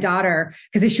funny, my daughter,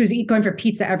 because she was going for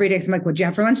pizza every day. So I'm like, what'd you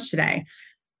have for lunch today?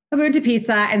 I went to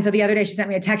pizza. And so the other day she sent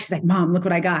me a text. She's like, Mom, look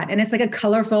what I got. And it's like a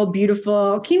colorful,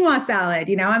 beautiful quinoa salad.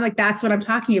 I'm like, that's what I'm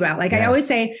talking about. Like I always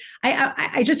say,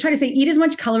 I just try to say, eat as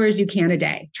much color as you can a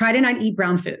day. Try to not eat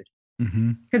brown food.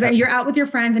 Because you're out with your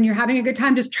friends and you're having a good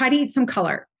time. Just try to eat some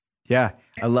color. Yeah,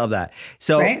 I love that.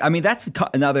 So, right? I mean, that's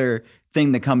another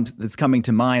thing that's coming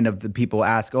to mind of the people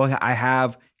ask, oh, I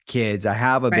have kids, I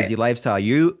have a busy lifestyle.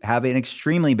 You have an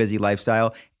extremely busy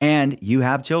lifestyle and you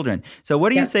have children. So what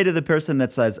do you say to the person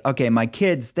that says, okay, my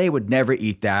kids, they would never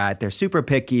eat that. They're super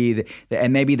picky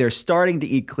and maybe they're starting to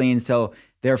eat clean. So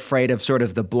they're afraid of sort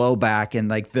of the blowback and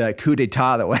like the coup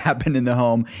d'etat that will happen in the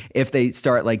home if they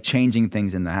start like changing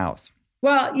things in the house.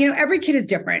 Well, every kid is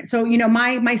different. So,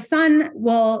 my son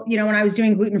will, when I was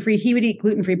doing gluten-free, he would eat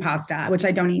gluten-free pasta, which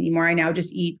I don't eat anymore. I now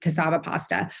just eat cassava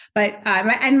pasta. But,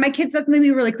 and my kids, that's made me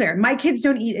really clear. My kids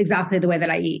don't eat exactly the way that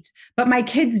I eat, but my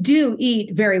kids do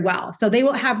eat very well. So they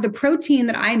will have the protein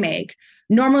that I make,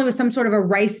 normally with some sort of a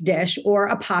rice dish or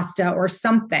a pasta or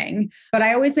something. But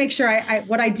I always make sure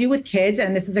what I do with kids,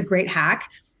 and this is a great hack,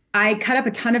 I cut up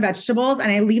a ton of vegetables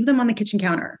and I leave them on the kitchen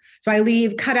counter. So I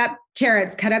leave cut up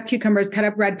carrots, cut up cucumbers, cut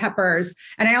up red peppers.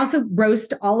 And I also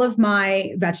roast all of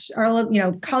my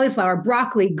cauliflower,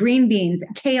 broccoli, green beans,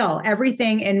 kale,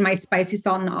 everything in my spicy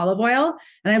salt and olive oil.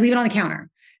 And I leave it on the counter.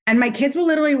 And my kids will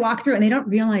literally walk through and they don't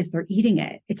realize they're eating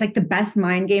it. It's like the best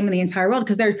mind game in the entire world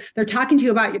because they're talking to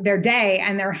you about their day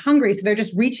and they're hungry. So they're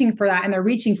just reaching for that and they're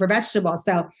reaching for vegetables.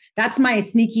 So that's my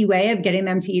sneaky way of getting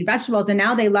them to eat vegetables. And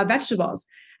now they love vegetables.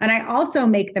 And I also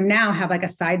make them now have like a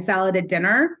side salad at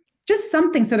dinner, just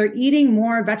something. So they're eating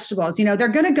more vegetables. They're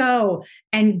going to go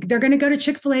to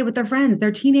Chick-fil-A with their friends.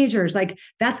 They're teenagers. Like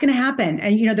that's going to happen.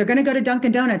 And, they're going to go to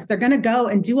Dunkin' Donuts. They're going to go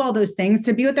and do all those things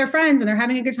to be with their friends and they're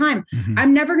having a good time. Mm-hmm.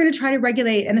 I'm never going to try to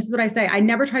regulate. And this is what I say. I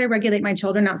never try to regulate my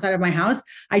children outside of my house.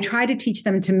 I try to teach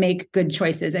them to make good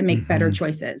choices and make better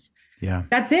choices. Yeah.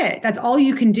 That's it. That's all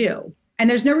you can do. And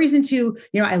there's no reason to,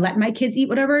 I let my kids eat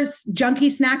whatever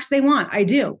junky snacks they want. I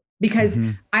do. Because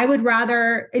I would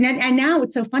rather, and now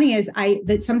what's so funny is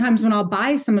that sometimes when I'll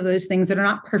buy some of those things that are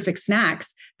not perfect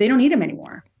snacks, they don't eat them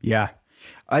anymore. Yeah.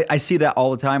 I see that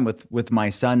all the time with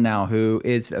my son now, who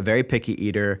is a very picky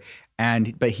eater,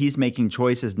 but he's making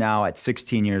choices now at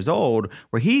 16 years old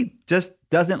where he just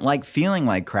doesn't like feeling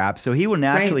like crap. So he will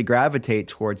naturally gravitate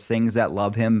towards things that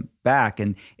love him back.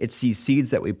 And it's these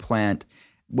seeds that we plant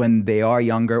when they are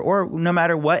younger, or no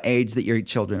matter what age that your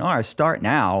children are, start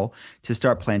now to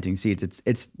start planting seeds.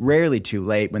 It's rarely too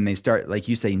late when they start, like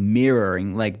you say,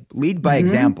 mirroring, like lead by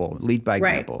example. Lead by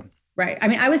example. Right. I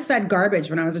mean, I was fed garbage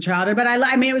when I was a child, but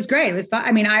I mean, it was great. It was fun.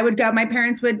 I mean, I would go, my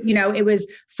parents would, it was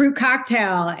fruit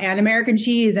cocktail and American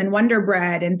cheese and Wonder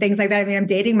Bread and things like that. I mean, I'm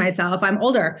dating myself. I'm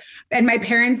older, and my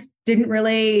parents didn't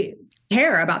really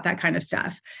care about that kind of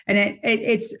stuff. And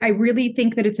I really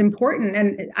think that it's important,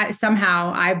 and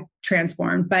somehow I've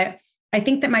transformed, but I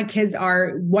think that my kids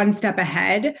are one step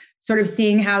ahead, sort of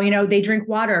seeing how, they drink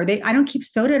water. I don't keep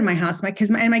soda in my house. My kids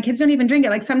don't even drink it.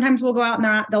 Like sometimes we'll go out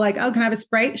and they're like, oh, can I have a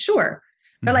Sprite? Sure.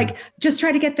 But like, just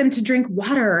try to get them to drink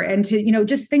water and to,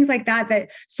 just things like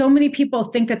that so many people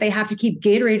think that they have to keep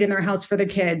Gatorade in their house for their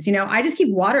kids. I just keep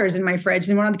waters in my fridge.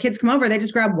 And when the kids come over, they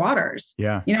just grab waters.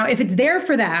 Yeah. If it's there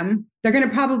for them, they're going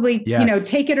to probably,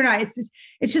 take it or not.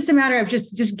 It's just a matter of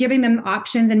just giving them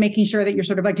options and making sure that you're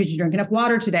sort of like, did you drink enough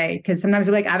water today? Because sometimes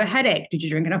they're like, I have a headache. Did you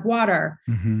drink enough water?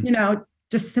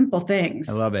 Just simple things.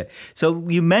 I love it. So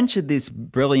you mentioned these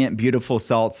brilliant, beautiful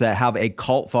salts that have a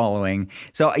cult following.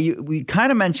 So we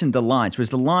kind of mentioned the launch. Was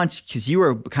the launch because you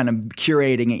were kind of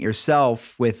curating it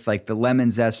yourself with like the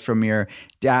lemon zest from your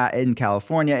dad in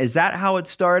California? Is that how it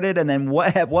started? And then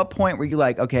at what point were you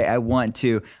like, okay, I want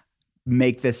to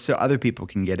make this so other people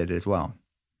can get it as well?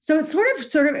 So it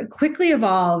sort of quickly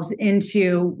evolved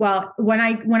into, well, when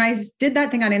I did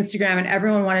that thing on Instagram and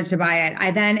everyone wanted to buy it,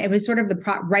 it was sort of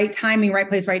the right timing, right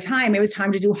place, right time. It was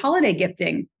time to do holiday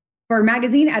gifting for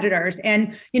magazine editors.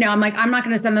 And, I'm like, I'm not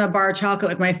going to send them a bar of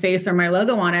chocolate with my face or my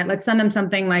logo on it. Let's send them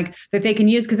something like that they can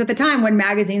use. Because at the time when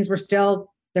magazines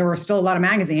there were still a lot of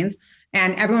magazines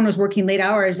and everyone was working late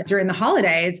hours during the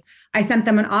holidays, I sent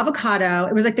them an avocado.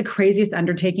 It was like the craziest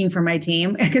undertaking for my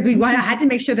team because I had to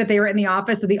make sure that they were in the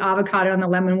office so the avocado and the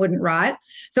lemon wouldn't rot.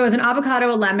 So it was an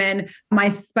avocado, a lemon, my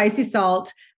spicy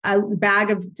salt, a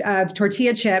bag of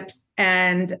tortilla chips,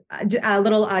 and a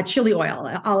little chili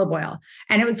oil, olive oil.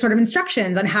 And it was sort of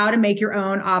instructions on how to make your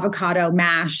own avocado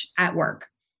mash at work.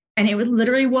 And it was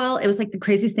literally, it was like the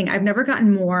craziest thing. I've never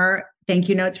gotten more thank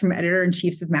you notes from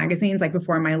editor-in-chiefs of magazines like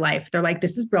before in my life. They're like,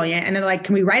 this is brilliant. And they're like,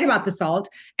 can we write about the salt?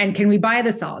 And can we buy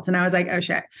the salt? And I was like, oh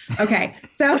shit. Okay.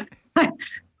 So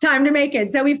time to make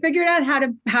it. So we figured out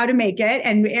how to make it.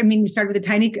 And I mean, we started with a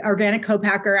tiny organic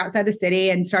co-packer outside the city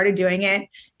and started doing it.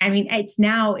 I mean,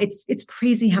 it's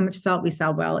crazy how much salt we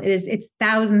sell. Well, it's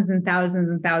thousands and thousands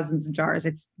and thousands of jars.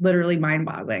 It's literally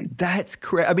mind-boggling. That's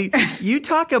crazy. I mean, you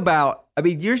talk about,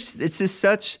 it's just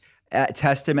such a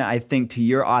testament, I think, to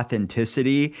your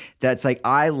authenticity. That's like,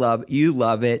 love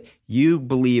it, you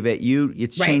believe it,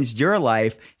 it's right. Changed your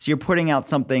life. So you're putting out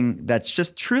something that's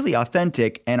just truly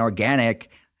authentic and organic,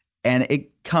 and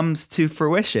it comes to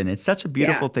fruition. It's such a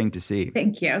beautiful thing to see.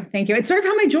 Thank you. It's sort of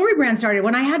how my jewelry brand started.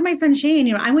 When I had my son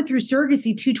Shane, I went through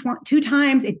surrogacy two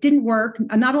times. It didn't work.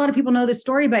 Not a lot of people know this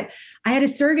story, but I had a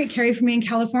surrogate carry for me in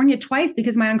California twice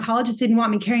because my oncologist didn't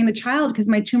want me carrying the child because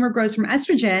my tumor grows from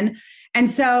estrogen. And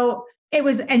so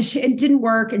it didn't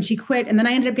work, and she quit. And then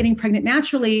I ended up getting pregnant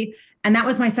naturally. And that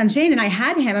was my son Shane. And I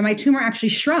had him, and my tumor actually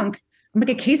shrunk. I'm like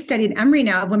a case study in Emory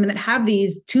now of women that have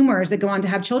these tumors that go on to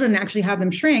have children and actually have them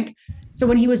shrink. So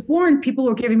when he was born, people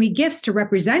were giving me gifts to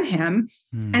represent him.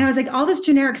 And I was like, all this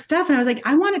generic stuff. And I was like,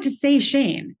 I wanted to say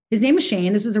Shane. His name was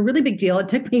Shane. This was a really big deal. It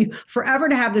took me forever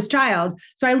to have this child.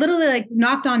 So I literally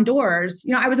knocked on doors.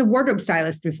 I was a wardrobe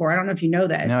stylist before. I don't know if you know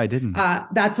this. No, I didn't.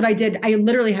 That's what I did. I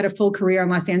literally had a full career in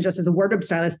Los Angeles as a wardrobe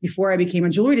stylist before I became a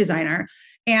jewelry designer.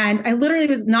 And I literally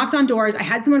knocked on doors. I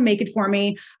had someone make it for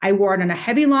me. I wore it on a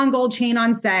heavy, long gold chain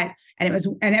on set. And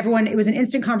it was an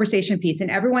instant conversation piece.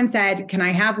 And everyone said, can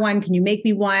I have one? Can you make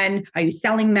me one? Are you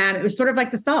selling them? It was sort of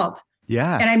like the salt.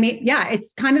 Yeah. And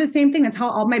it's kind of the same thing. That's how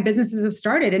all my businesses have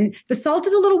started. And the salt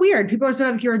is a little weird. People are sort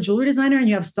of like, you're a jewelry designer and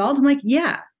you have salt. I'm like,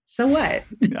 yeah, so what?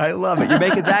 I love it. You're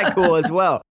making that cool as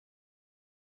well.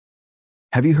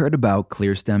 Have you heard about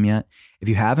ClearStem yet? If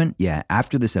you haven't yet,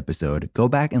 after this episode, go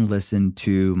back and listen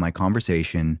to my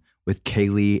conversation with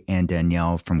Kaylee and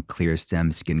Danielle from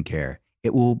ClearStem Skincare.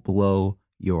 It will blow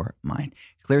your mind.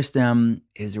 ClearStem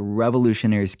is a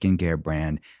revolutionary skincare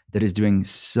brand that is doing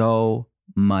so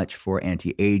much for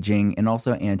anti-aging and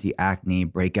also anti-acne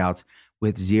breakouts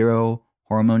with zero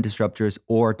hormone disruptors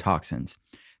or toxins.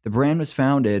 The brand was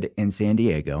founded in San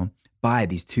Diego by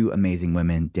these two amazing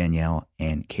women, Danielle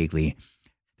and Kaylee.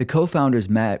 The co-founders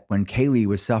met when Kaylee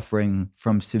was suffering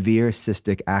from severe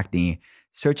cystic acne,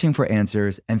 searching for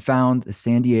answers, and found the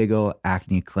San Diego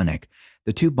Acne Clinic.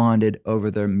 The two bonded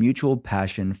over their mutual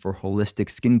passion for holistic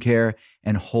skincare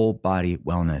and whole body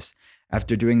wellness.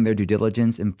 After doing their due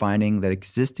diligence and finding that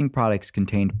existing products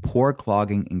contained pore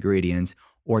clogging ingredients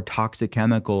or toxic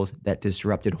chemicals that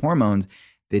disrupted hormones,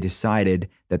 they decided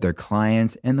that their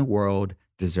clients and the world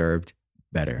deserved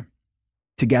better.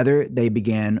 Together, they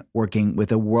began working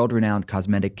with a world-renowned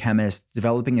cosmetic chemist,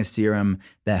 developing a serum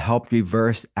that helped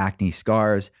reverse acne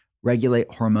scars, regulate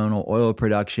hormonal oil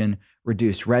production,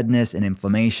 reduce redness and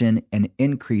inflammation, and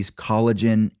increase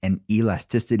collagen and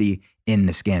elasticity in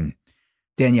the skin.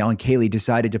 Danielle and Kaylee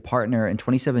decided to partner in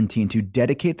 2017 to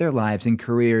dedicate their lives and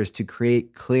careers to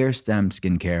create Clear Stem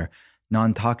skincare,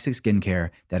 non-toxic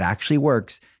skincare that actually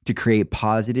works to create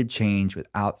positive change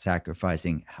without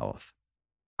sacrificing health.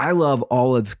 I love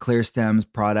all of Clear Stem's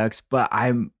products, but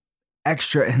I'm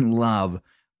extra in love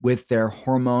with their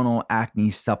hormonal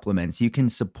acne supplements. You can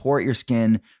support your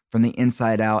skin from the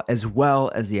inside out as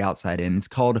well as the outside in. It's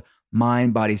called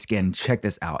Mind, Body, Skin. Check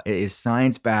this out. It is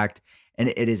science-backed, and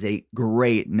it is a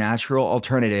great natural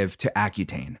alternative to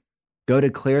Accutane. Go to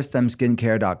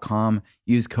clearstemskincare.com,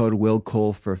 use code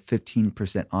WILLCOOL for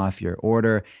 15% off your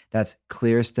order. That's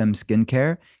Clear Stem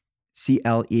Skincare,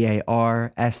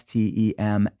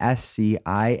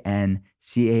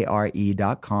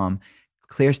 ClearStemskincare.com,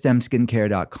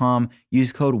 clearstemskincare.com.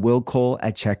 Use code WILLCOOL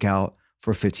at checkout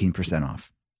for 15%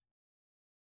 off.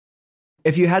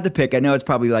 If you had to pick, I know it's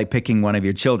probably like picking one of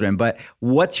your children, but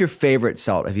what's your favorite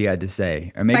salt, if you had to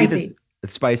say? Or maybe Spicy. The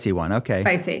spicy one. Okay.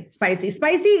 Spicy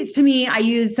to me,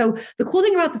 so the cool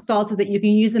thing about the salts is that you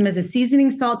can use them as a seasoning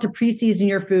salt to pre-season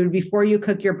your food before you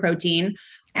cook your protein.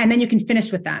 And then you can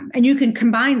finish with them and you can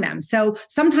combine them. So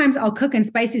sometimes I'll cook in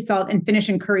spicy salt and finish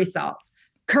in curry salt.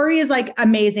 Curry is like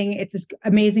amazing. It's this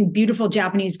amazing, beautiful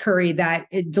Japanese curry that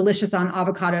is delicious on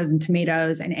avocados and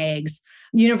tomatoes and eggs.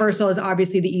 Universal is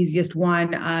obviously the easiest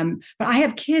one. But I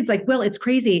have kids like, Will, it's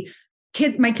crazy.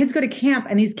 My kids go to camp,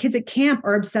 and these kids at camp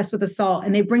are obsessed with the salt,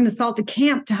 and they bring the salt to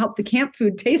camp to help the camp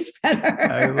food taste better.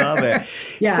 I love it.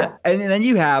 Yeah. So, and then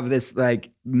you have this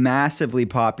like massively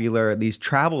popular, these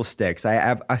travel sticks. I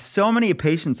have so many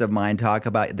patients of mine talk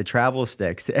about the travel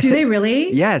sticks. Do they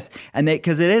really? Yes. And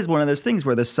because it is one of those things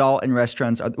where the salt in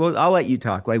restaurants are, well, I'll let you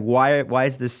talk. Like, why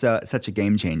is this such a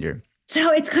game changer? So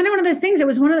it's kind of one of those things. It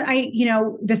was one of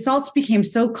the salts became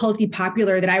so culty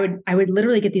popular that I would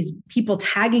literally get these people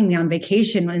tagging me on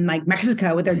vacation in like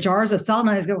Mexico with their jars of salt. And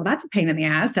I was go, well, that's a pain in the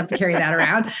ass to have to carry that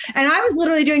around. And I was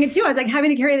literally doing it too. I was like having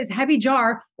to carry this heavy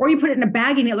jar, or you put it in a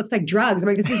bag and it looks like drugs. I'm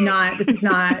like, this is not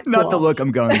not cool. the look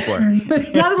I'm going for. Not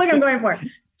the look I'm going for.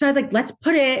 So I was like, let's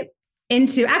put it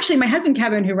into, actually my husband,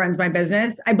 Kevin, who runs my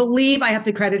business, I believe I have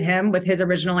to credit him with his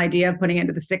original idea of putting it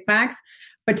into the stick packs.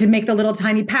 But to make the little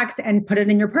tiny packs and put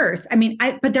it in your purse. I mean,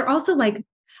 but they're also like,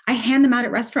 I hand them out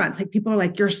at restaurants. Like people are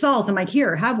like, your salt. I'm like,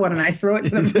 here, have one. And I throw it to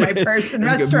them in my purse in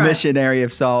restaurants. Like a missionary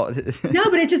of salt.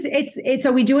 No, but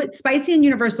so we do it. Spicy and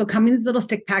Universal come in these little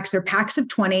stick packs. They're packs of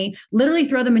 20, literally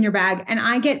throw them in your bag. And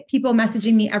I get people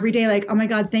messaging me every day like, oh my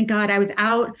God, thank God I was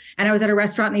out and I was at a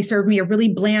restaurant and they served me a really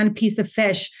bland piece of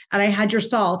fish and I had your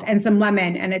salt and some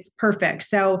lemon and it's perfect.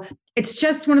 So it's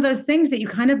just one of those things that you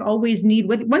kind of always need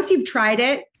once you've tried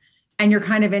it, and you're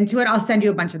kind of into it, I'll send you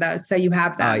a bunch of those so you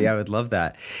have them. Oh, yeah, I would love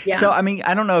that. Yeah. So, I mean,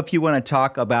 I don't know if you want to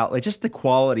talk about like just the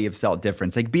quality of salt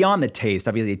difference, like beyond the taste.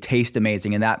 Obviously, it tastes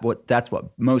amazing, and that's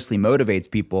what mostly motivates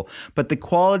people. But the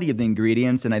quality of the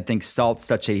ingredients, and I think salt's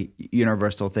such a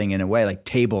universal thing in a way, like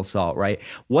table salt, right?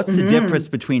 What's the difference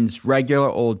between just regular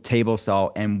old table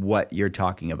salt and what you're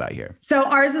talking about here? So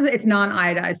ours it's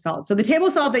non-iodized salt. So the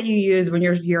table salt that you use when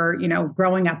you're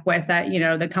growing up with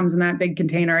that comes in that big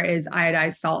container is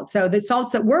iodized salt. So the salts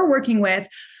that we're working with,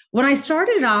 when I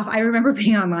started off, I remember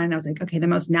being online. I was like, okay, the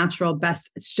most natural,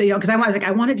 best, because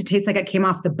I want it to taste like it came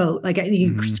off the boat. Like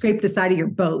you scraped the side of your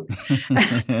boat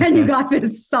and you got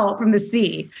this salt from the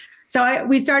sea. So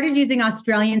we started using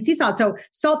Australian sea salt. So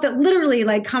salt that literally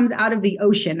like comes out of the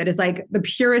ocean, that is like the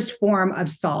purest form of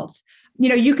salt.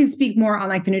 You can speak more on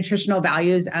like the nutritional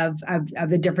values of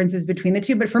the differences between the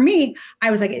two. But for me,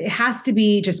 I was like, it has to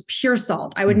be just pure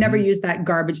salt. I would never use that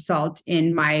garbage salt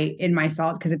in my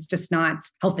salt because it's just not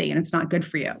healthy and it's not good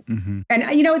for you. And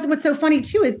what's so funny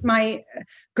too is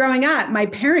growing up, my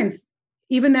parents,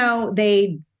 even though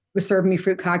they was serving me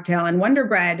fruit cocktail and Wonder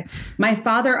Bread, my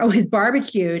father always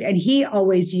barbecued and he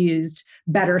always used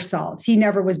better salts. He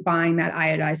never was buying that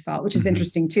iodized salt, which is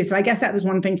interesting too. So I guess that was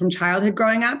one thing from childhood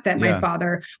growing up, that my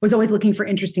father was always looking for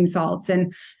interesting salts.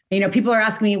 And, people are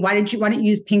asking me, why didn't you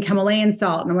use pink Himalayan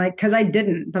salt? And I'm like, because I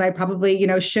didn't, but I probably,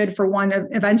 should for one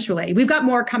eventually. We've got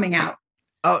more coming out.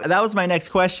 Oh, that was my next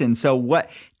question. So what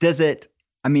does it,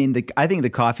 I think the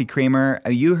coffee creamer,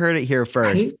 you heard it here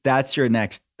first. Right? That's your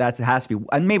next, that has to be,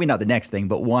 and maybe not the next thing,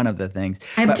 but one of the things.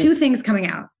 I have two things coming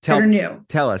out that are new.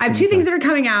 Tell us. I have two things that are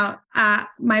coming out.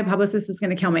 My publicist is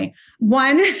going to kill me.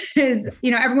 One is,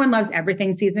 everyone loves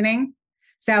everything seasoning.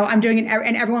 So I'm doing it,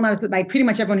 and everyone loves it. Like pretty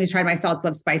much everyone who's tried my salts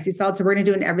loves spicy salt. So we're going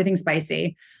to do everything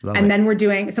spicy. Then we're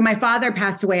doing, so my father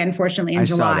passed away, unfortunately, in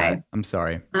July. Saw that. I'm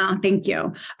sorry. Oh, thank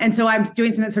you. And so I'm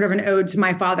doing something sort of an ode to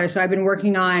my father. So I've been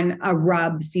working on a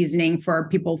rub seasoning for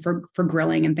people for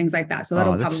grilling and things like that. So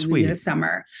that'll probably be this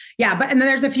summer. Yeah. And then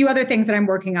there's a few other things that I'm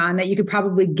working on that you could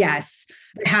probably guess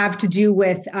have to do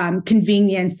with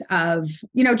convenience of,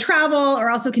 travel, or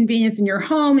also convenience in your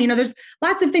home. There's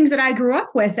lots of things that I grew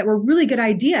up with that were really good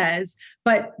ideas,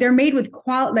 but they're made with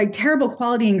terrible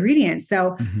quality ingredients.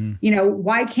 So,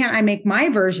 why can't I make my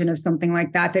version of something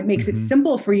like that makes it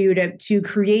simple for you to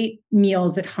create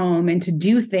meals at home and to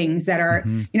do things that are,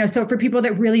 so for people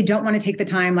that really don't want to take the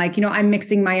time, I'm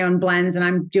mixing my own blends and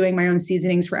I'm doing my own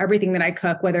seasonings for everything that I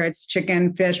cook, whether it's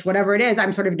chicken, fish, whatever it is,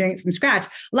 I'm sort of doing it from scratch.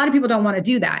 A lot of people don't want to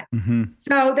do that.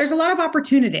 So there's a lot of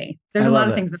opportunity. There's a lot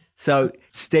of things. So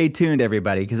stay tuned,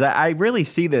 everybody, because I really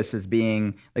see this as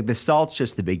being like the salt's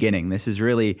just the beginning. This is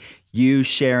really you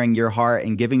sharing your heart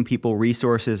and giving people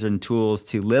resources and tools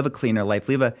to live a cleaner life,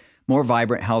 live a more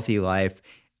vibrant, healthy life,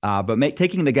 but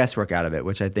taking the guesswork out of it,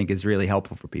 which I think is really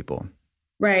helpful for people.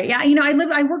 Right. Yeah.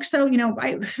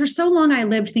 For so long, I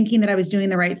lived thinking that I was doing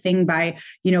the right thing by,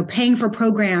 paying for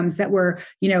programs that were,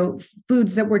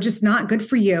 foods that were just not good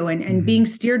for you and being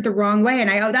steered the wrong way. And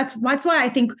that's why I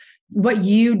think what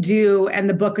you do and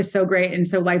the book is so great and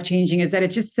so life-changing is that it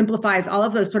just simplifies all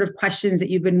of those sort of questions that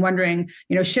you've been wondering,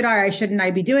 shouldn't I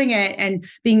be doing it? And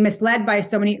being misled by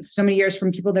so many years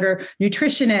from people that are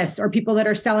nutritionists or people that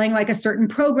are selling like a certain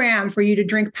program for you to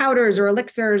drink powders or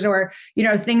elixirs or,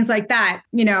 things like that,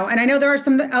 and I know there are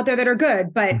some out there that are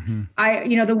good, but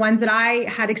the ones that I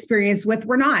had experience with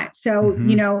were not. So,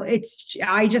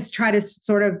 I just try to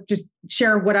sort of just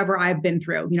share whatever I've been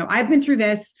through. I've been through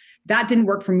this. That didn't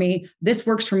work for me. This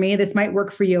works for me. This might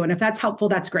work for you. And if that's helpful,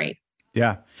 that's great.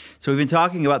 Yeah. So we've been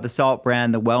talking about the salt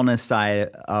brand, the wellness side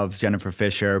of Jennifer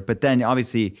Fisher, but then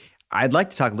obviously I'd like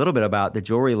to talk a little bit about the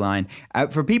jewelry line.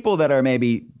 For people that are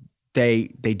maybe, they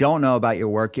don't know about your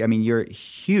work. I mean, you're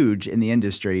huge in the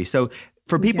industry. So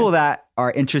for people that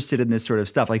are interested in this sort of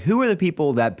stuff, like who are the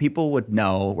people that people would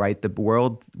know, right? The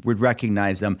world would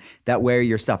recognize them that wear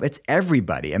your stuff. It's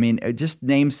everybody. I mean, just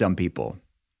name some people.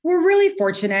 We're really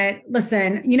fortunate.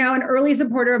 Listen, an early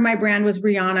supporter of my brand was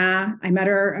Rihanna. I met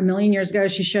her a million years ago.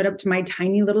 She showed up to my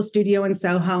tiny little studio in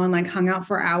Soho and hung out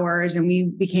for hours, and we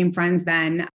became friends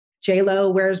then. J-Lo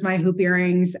wears my hoop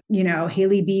earrings,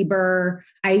 Hailey Bieber.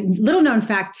 Little known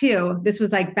fact too, this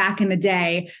was back in the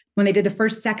day when they did the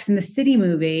first Sex and the City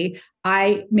movie.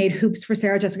 I made hoops for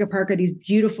Sarah Jessica Parker, these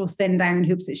beautiful thin diamond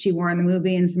hoops that she wore in the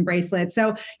movie and some bracelets.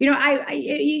 So,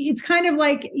 it's kind of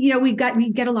we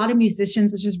get a lot of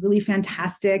musicians, which is really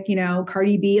fantastic.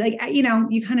 Cardi B,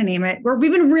 you kind of name it.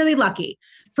 We've been really lucky.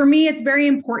 For me, it's very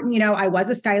important. I was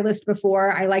a stylist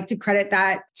before. I like to credit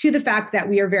that to the fact that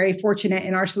we are very fortunate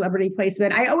in our celebrity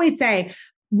placement. I always say,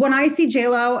 when I see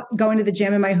J-Lo going to the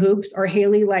gym in my hoops or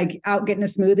Hailey out getting a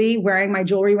smoothie, wearing my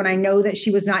jewelry when I know that she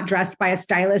was not dressed by a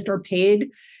stylist or paid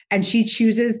and they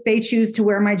choose to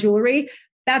wear my jewelry,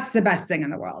 that's the best thing in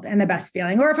the world and the best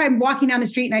feeling. Or if I'm walking down the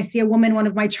street and I see a woman, one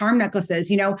of my charm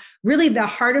necklaces, really the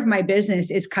heart of my business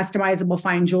is customizable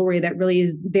fine jewelry that really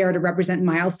is there to represent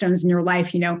milestones in your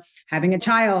life, having a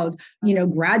child,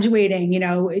 graduating,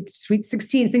 sweet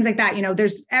 16s, things like that.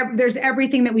 There's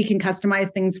everything that we can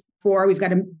customize things for. We've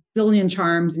got a billion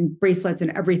charms and bracelets and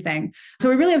everything. So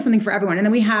we really have something for everyone. And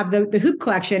then we have the hoop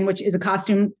collection, which is a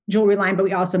costume jewelry line, but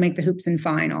we also make the hoops in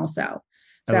fine also.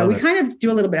 So we kind of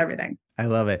do a little bit of everything. I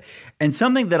love it. And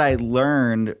something that I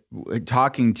learned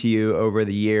talking to you over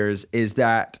the years is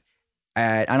that,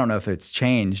 I don't know if it's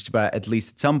changed, but at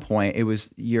least at some point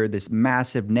you're this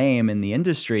massive name in the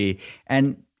industry,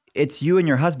 and it's you and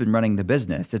your husband running the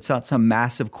business. It's not some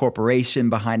massive corporation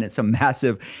behind it, some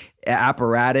massive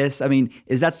apparatus. I mean,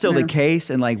 is that still the case?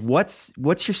 And what's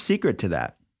your secret to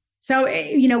that? So,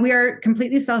 we are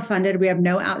completely self-funded. We have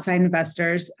no outside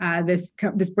investors. This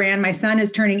brand, my son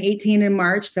is turning 18 in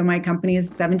March. So my company is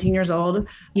 17 years old.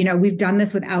 We've done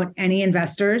this without any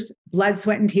investors, blood,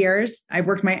 sweat, and tears. I've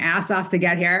worked my ass off to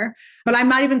get here, but I'm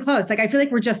not even close. I feel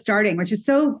like we're just starting, which is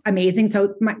so amazing.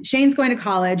 So Shane's going to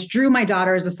college. Drew, my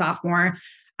daughter, is a sophomore.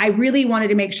 I really wanted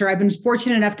to make sure. I've been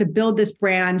fortunate enough to build this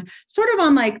brand sort of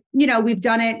on we've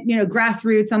done it,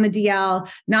 grassroots on the DL,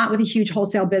 not with a huge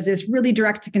wholesale business, really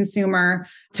direct to consumer,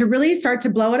 to really start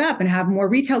to blow it up and have more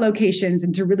retail locations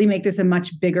and to really make this a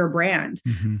much bigger brand.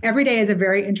 Every day is a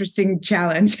very interesting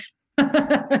challenge.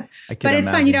 But it's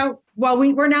fun, you know. Well,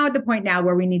 we're now at the point now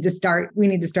where we need to start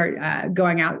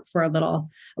going out for a little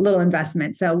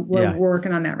investment. So we're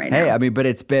working on that right now. Hey, I mean, but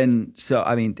it's been so.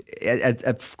 I mean,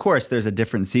 of course, there's a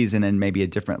different season and maybe a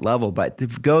different level, but to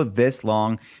go this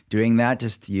long doing that,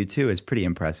 just you two, is pretty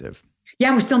impressive.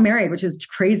 Yeah, we're still married, which is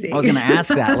crazy. I was going to ask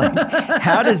that. Like,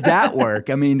 how does that work?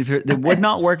 I mean, it would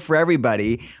not work for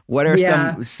everybody. What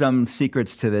are some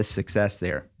secrets to this success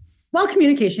there? Well,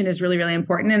 communication is really, really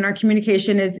important. And our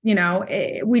communication is, you know,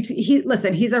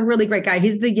 listen, he's a really great guy.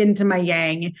 He's the yin to my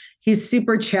yang. He's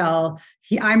super chill.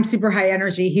 I'm super high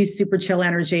energy. He's super chill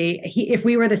energy. If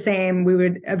we were the same, we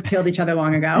would have killed each other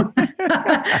long ago.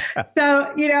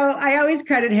 So, you know, I always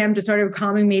credit him to sort of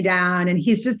calming me down. And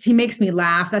he makes me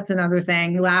laugh. That's another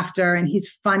thing, laughter. And he's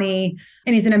funny.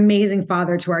 And he's an amazing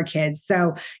father to our kids.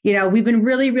 So, you know, we've been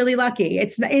really, really lucky.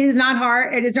 It is not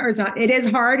hard. It is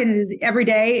hard. And it is every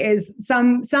day is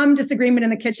some disagreement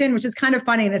in the kitchen, which is kind of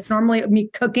funny. And it's normally me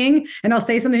cooking. And I'll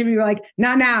say something to people like,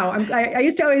 not now. I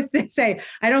used to always say,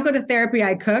 I don't go to therapy,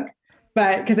 I cook.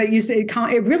 But because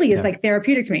it really is like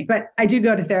therapeutic to me. But I do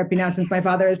go to therapy now since my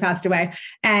father has passed away,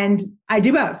 and I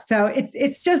do both. So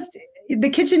it's just, the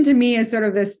kitchen to me is sort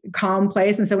of this calm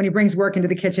place. And so when he brings work into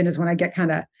the kitchen is when I get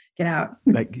out.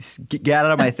 Like, get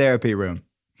out of my therapy room.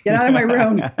 Get out of my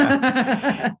room.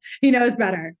 He knows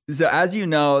better. So as you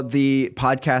know, the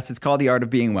podcast is called The Art of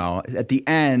Being Well. At the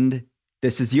end,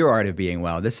 this is your art of being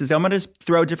well. I'm going to just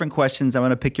throw different questions. I'm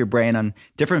going to pick your brain on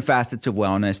different facets of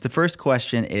wellness. The first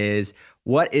question is,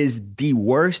 what is the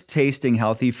worst tasting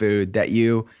healthy food that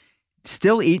you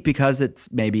still eat because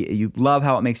it's maybe you love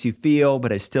how it makes you feel,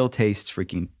 but it still tastes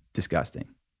freaking disgusting?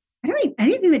 I don't eat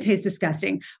anything that tastes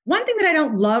disgusting. One thing that I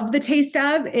don't love the taste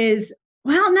of is,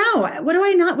 well, no, what do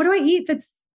I eat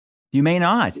that's... You may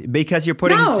not, because you're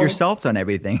putting your salts on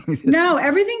everything. No,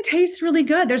 everything tastes really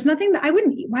good. There's nothing that I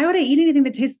wouldn't eat. Why would I eat anything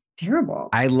that tastes terrible?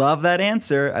 I love that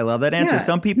answer. Yeah,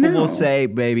 some people will say,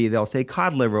 maybe they'll say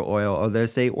cod liver oil, or they'll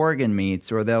say organ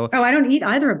meats, or they'll... Oh, I don't eat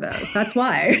either of those. That's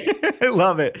why. I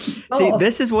love it. See,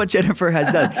 this is what Jennifer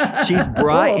has done. She's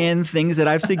brought in things that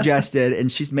I've suggested, and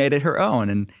she's made it her own.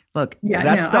 And look,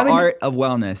 that's the art of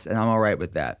wellness, and I'm all right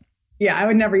with that. Yeah, I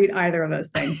would never eat either of those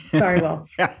things. Sorry, Will.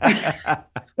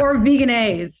 Or vegan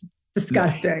A's.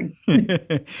 Disgusting.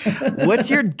 What's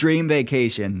your dream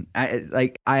vacation?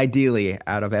 Like, ideally,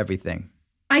 out of everything?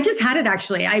 I just had it,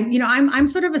 actually. I'm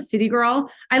sort of a city girl.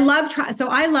 I love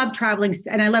traveling,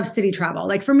 and I love city travel.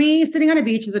 Like, for me, sitting on a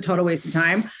beach is a total waste of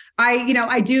time.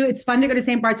 It's fun to go to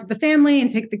St. Bart's with the family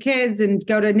and take the kids and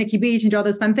go to Nikki Beach and do all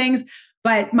those fun things.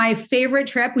 But my favorite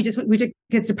trip, we took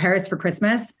kids to Paris for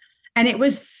Christmas, and it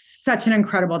was such an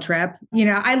incredible trip. You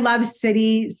know, I love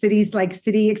cities, like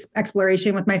city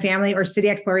exploration with my family, or city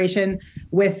exploration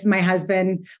with my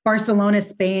husband. Barcelona,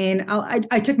 Spain.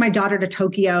 I took my daughter to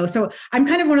Tokyo. So I'm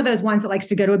kind of one of those ones that likes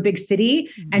to go to a big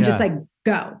city and just like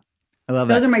go. I love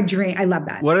that. Those are my dream. I love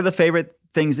that. What are the favorite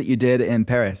things that you did in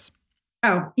Paris?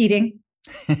 Oh, eating.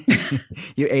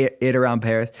 You ate around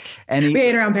Paris? We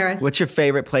ate around Paris. What's your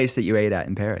favorite place that you ate at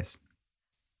in Paris?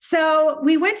 So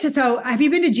have you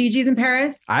been to Gigi's in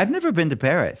Paris? I've never been to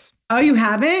Paris. Oh, you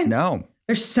haven't? No.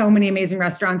 There's so many amazing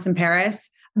restaurants in Paris.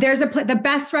 There's the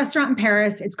best restaurant in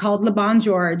Paris. It's called Le Bon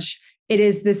Georges. It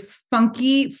is this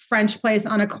funky French place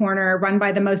on a corner run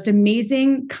by the most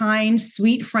amazing, kind,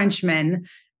 sweet Frenchmen.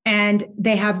 And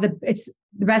they have it's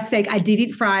the best steak. I did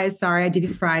eat fries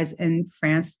in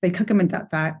France. They cook them in that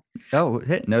fat. Oh,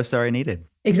 no sorry needed.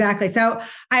 Exactly. So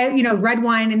red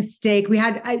wine and steak. We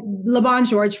had Le Bon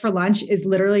Georges for lunch is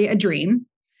literally a dream.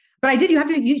 But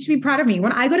you should be proud of me.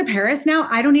 When I go to Paris now,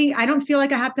 I don't feel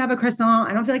like I have to have a croissant.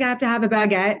 I don't feel like I have to have a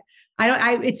baguette.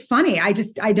 It's funny.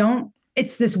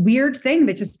 It's this weird thing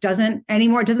that just doesn't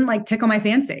anymore. It doesn't like tickle my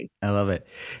fancy. I love it.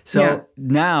 So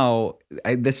now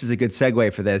this is a good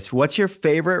segue for this. What's your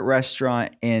favorite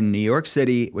restaurant in New York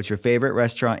City? What's your favorite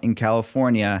restaurant in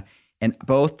California? And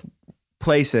both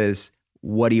places,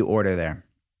 what do you order there?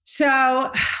 So,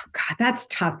 God, that's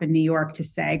tough in New York to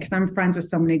say because I'm friends with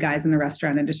so many guys in the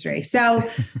restaurant industry. So,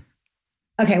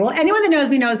 okay, well, anyone that knows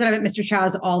me knows that I'm at Mr.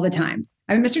 Chow's all the time.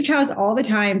 I'm at Mr. Chow's all the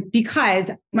time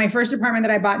because my first apartment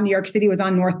that I bought in New York City was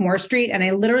on North Moore Street. And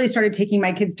I literally started taking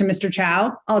my kids to Mr.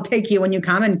 Chow. I'll take you when you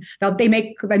come. And they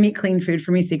make clean food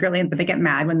for me secretly, but they get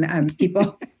mad when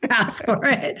people ask for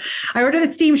it. I ordered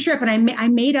the steamed shrimp and I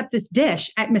made up this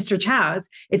dish at Mr. Chow's.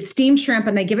 It's steamed shrimp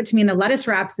and they give it to me in the lettuce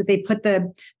wraps that they put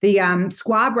the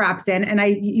squab wraps in. And I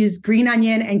use green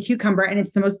onion and cucumber and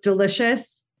it's the most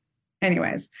delicious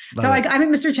Anyways, Love so it. I'm at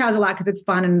Mr. Chow's a lot because it's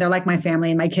fun and they're like my family.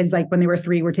 And my kids, like when they were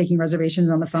 3, were taking reservations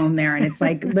on the phone there. And it's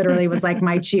like literally was like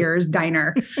my Cheers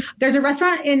diner. There's a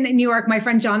restaurant in New York my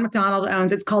friend John McDonald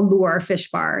owns. It's called Lure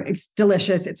Fish Bar. It's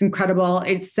delicious. It's incredible.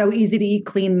 It's so easy to eat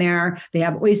clean there. They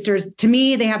have oysters. To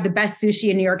me, they have the best sushi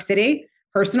in New York City,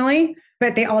 personally.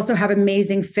 But they also have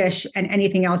amazing fish and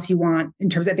anything else you want in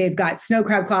terms of they've got snow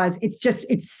crab claws.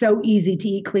 It's so easy to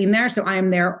eat clean there. So I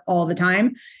am there all the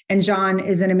time. And John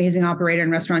is an amazing operator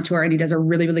and restaurateur, and he does a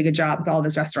really, really good job with all of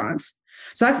his restaurants.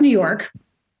 So that's New York.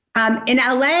 In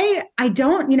LA, I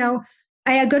don't,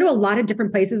 I go to a lot of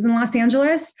different places in Los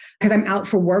Angeles because I'm out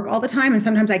for work all the time. And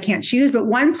sometimes I can't choose. But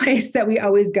one place that we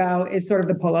always go is sort of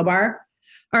the Polo Bar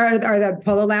or the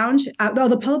Polo Lounge.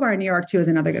 The Polo Bar in New York too is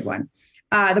another good one.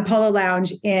 The Polo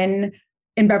Lounge in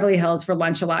Beverly Hills for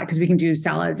lunch a lot because we can do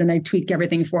salads and they tweak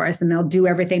everything for us and they'll do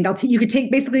everything. You could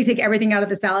basically take everything out of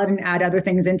the salad and add other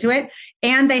things into it.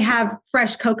 And they have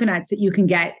fresh coconuts that you can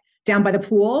get down by the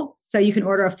pool. So you can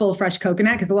order a full fresh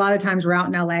coconut because a lot of times we're out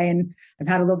in LA and I've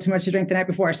had a little too much to drink the night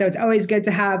before. So it's always good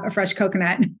to have a fresh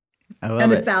coconut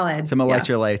and the salad. Some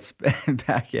electrolytes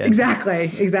back in.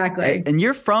 Exactly. And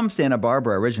you're from Santa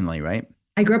Barbara originally, right?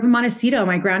 I grew up in Montecito.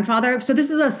 My grandfather. So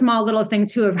this is a small little thing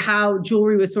too of how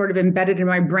jewelry was sort of embedded in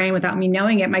my brain without me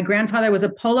knowing it. My grandfather was a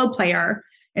polo player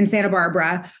in Santa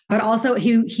Barbara, but also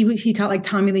he taught like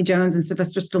Tommy Lee Jones and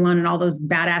Sylvester Stallone and all those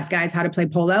badass guys how to play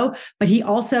polo. But he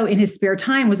also in his spare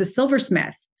time was a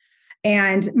silversmith.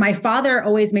 And my father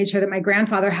always made sure that my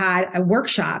grandfather had a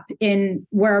workshop in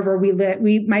wherever we lived.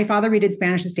 My father redid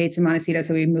Spanish estates in Montecito,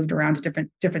 so we moved around to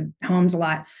different homes a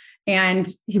lot. And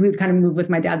he would kind of move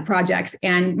with my dad's projects.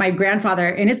 And my grandfather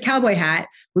in his cowboy hat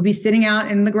would be sitting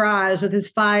out in the garage with his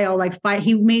file,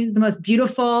 he made the most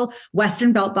beautiful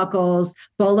Western belt buckles,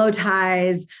 bolo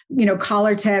ties,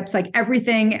 collar tips, like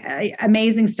everything,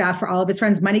 amazing stuff for all of his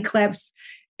friends, money clips.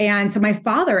 And so my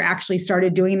father actually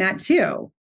started doing that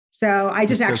too. So I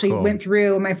just went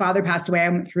through, when my father passed away, I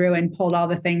went through and pulled all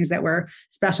the things that were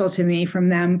special to me from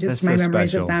them, just my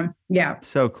memories of them. Yeah.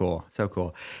 So cool. So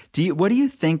cool. What do you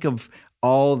think of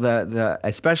all the,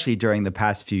 especially during the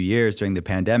past few years, during the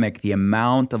pandemic, the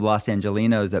amount of Los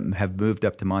Angelinos that have moved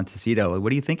up to Montecito? What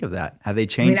do you think of that? Have they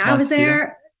changed Montecito? I was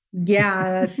there.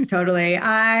 Yes, totally.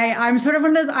 I'm sort of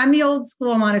one of those, I'm the old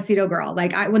school Montecito girl.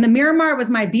 Like when the Miramar was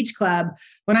my beach club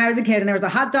when I was a kid and there was a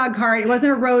hot dog cart, it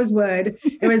wasn't a Rosewood.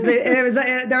 There was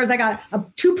like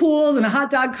two pools and a hot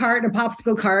dog cart and a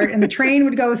popsicle cart and the train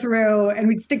would go through and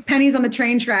we'd stick pennies on the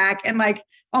train track and like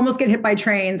almost get hit by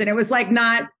trains. And it was like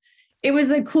it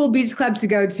was a cool beach club to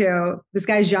go to. This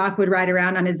guy Jacques would ride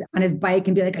around on his bike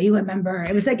and be like, "Are you a member?"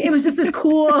 It was just this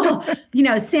cool,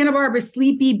 Santa Barbara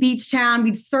sleepy beach town.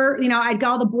 We'd surf,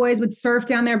 all the boys would surf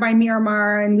down there by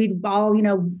Miramar and we'd all,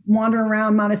 wander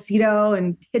around Montecito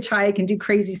and hitchhike and do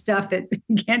crazy stuff that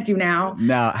you can't do now.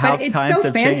 Now, how times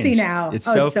have changed. Fancy now. It's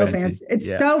so fancy. It's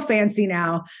so fancy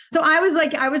now. So I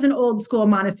was an old school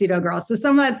Montecito girl. So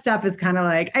some of that stuff is kind of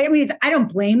like, I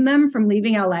don't blame them from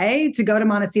leaving LA to go to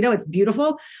Montecito. It's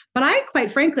beautiful. But I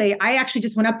actually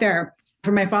just went up there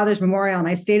for my father's memorial and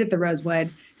I stayed at the Rosewood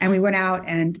and we went out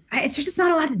and it's just not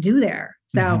a lot to do there.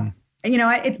 So,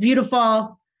 it's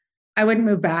beautiful. I wouldn't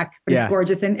move back, but it's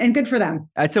gorgeous and good for them.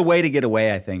 It's a way to get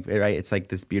away, I think, right? It's like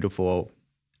this beautiful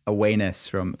awayness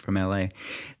from LA.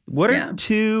 What are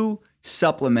 2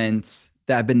 supplements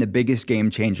that have been the biggest game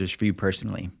changers for you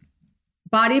personally?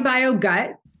 Body Bio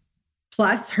Gut.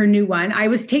 Plus her new one. I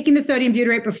was taking the sodium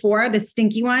butyrate before, the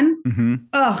stinky one. Mm-hmm.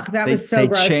 Ugh, that was so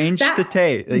gross. They changed the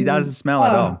taste. It doesn't smell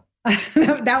at all.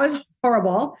 That was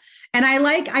horrible. And I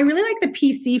really like the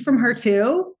PC from her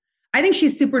too. I think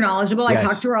she's super knowledgeable. Yes. I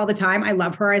talk to her all the time. I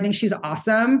love her. I think she's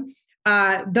awesome.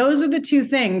 Those are the 2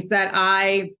 things that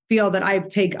I feel that I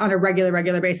take on a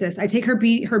regular basis. I take her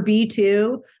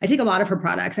B2. I take a lot of her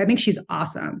products. I think she's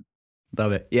awesome.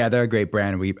 Love it. Yeah, they're a great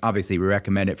brand. We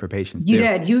recommend it for patients too. You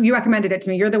did. You recommended it to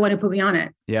me. You're the one who put me on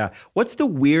it. Yeah. What's the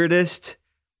weirdest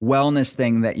wellness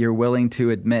thing that you're willing to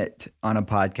admit on a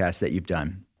podcast that you've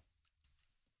done?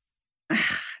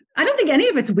 I don't think any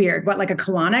of it's weird. What, like a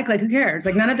colonic? Like, who cares?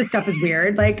 Like, none of this stuff is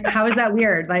weird. Like, how is that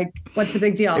weird? Like, what's the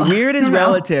big deal? Weird is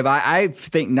relative. I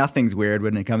think nothing's weird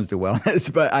when it comes to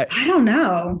wellness, but I don't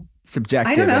know.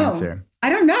 Subjective answer. I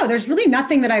don't know. There's really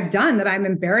nothing that I've done that I'm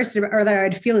embarrassed about or that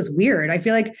I'd feel is weird. I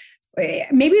feel like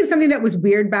maybe it's something that was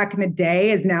weird back in the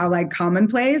day is now like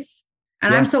commonplace.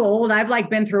 And I'm so old. I've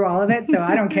been through all of it. So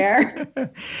I don't care.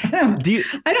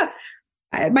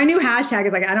 My new hashtag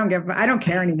is I don't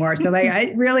care anymore. So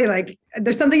I really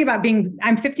there's something about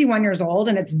I'm 51 years old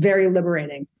and it's very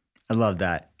liberating. I love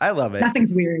that. I love it.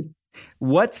 Nothing's weird.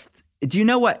 What's Do you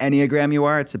know what Enneagram you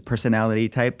are? It's a personality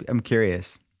type. I'm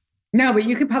curious. No, but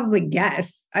you could probably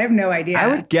guess. I have no idea. I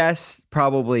would guess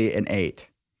probably an 8.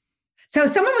 So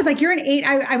someone was like, you're an 8.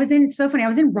 I was in, so funny. I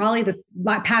was in Raleigh this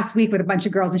past week with a bunch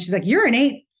of girls and she's like, you're an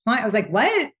 8. I was like,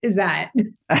 what is that?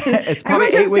 It's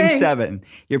probably 8 wing 7.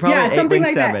 You're probably 8 wing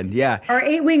like 7. That. Yeah. Or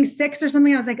 8 wing 6 or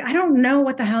something. I was like, I don't know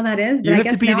what the hell that is. But you I have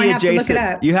guess to be now the I have adjacent. to look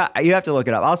it up. You have to look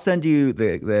it up. I'll send you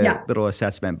the little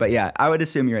assessment. But yeah, I would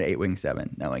assume you're an 8 wing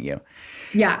 7, knowing you.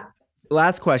 Yeah.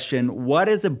 Last question. What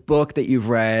is a book that you've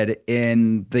read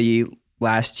in the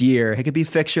last year? It could be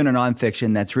fiction or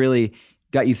nonfiction that's really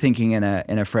got you thinking in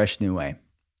a fresh new way.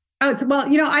 Oh, so, well,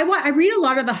 I read a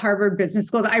lot of the Harvard Business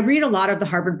Schools. I read a lot of the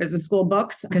Harvard Business School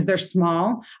books because they're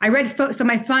small. I read, so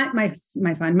my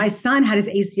son had his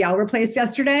ACL replaced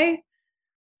yesterday.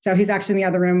 So he's actually in the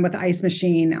other room with the ice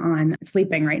machine on,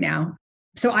 sleeping right now.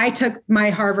 So I took my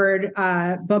Harvard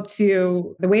book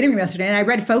to the waiting room yesterday and I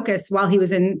read Focus while he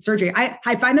was in surgery.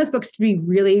 I find those books to be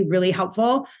really, really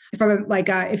helpful from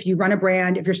if you run a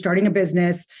brand, if you're starting a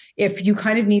business, if you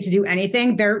kind of need to do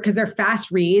anything because they're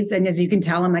fast reads. And as you can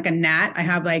tell, I'm like a gnat.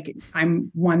 I'm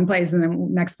one place and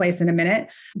then next place in a minute.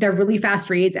 They're really fast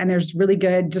reads and there's really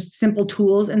good, just simple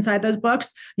tools inside those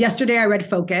books. Yesterday, I read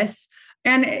Focus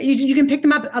and you can pick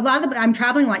them up. I'm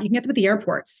traveling a lot. You can get them at the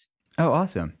airports. Oh,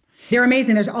 awesome. They're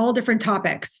amazing. There's all different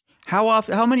topics.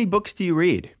 How many books do you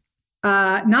read?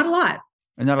 Not a lot.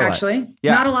 Not a lot. Actually.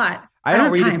 Yeah. Not a lot. I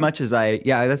don't read as much as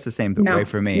that's the same way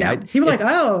for me. No. People are like,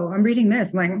 oh, I'm reading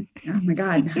this. I'm like, oh my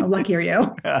God, how lucky are you?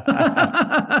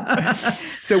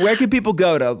 So where can people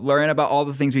go to learn about all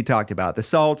the things we talked about? The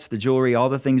salts, the jewelry, all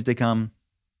the things to come?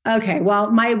 Okay.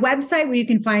 Well, my website where you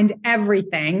can find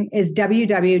everything is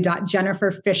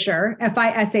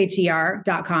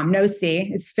www.jenniferfisher.com. No C.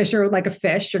 It's Fisher like a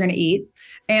fish you're going to eat.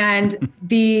 And my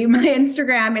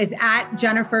Instagram is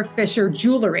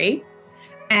 @JenniferFisherJewelry.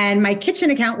 And my kitchen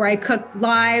account where I cook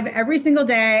live every single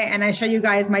day and I show you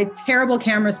guys my terrible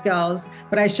camera skills,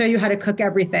 but I show you how to cook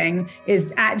everything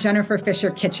is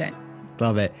 @JenniferFisherKitchen.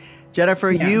 Love it.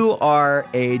 Jennifer, you are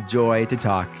a joy to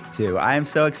talk to. I am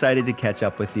so excited to catch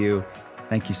up with you.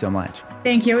 Thank you so much.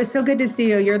 Thank you. It was so good to see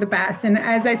you. You're the best. And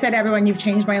as I said, everyone, you've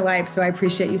changed my life. So I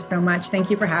appreciate you so much. Thank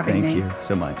you for having me. Thank you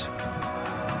so much.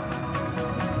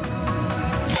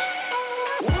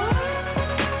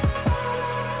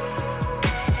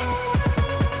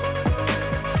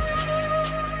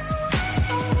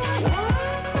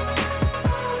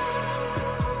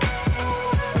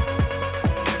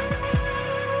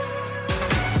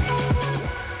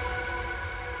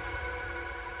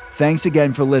 Thanks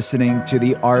again for listening to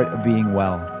The Art of Being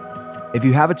Well. If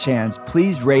you have a chance,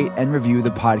 please rate and review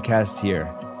the podcast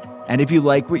here. And if you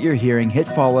like what you're hearing, hit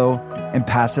follow and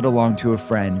pass it along to a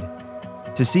friend.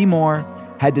 To see more,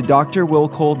 head to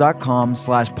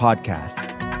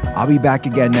drwillcole.com/podcast. I'll be back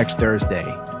again next Thursday,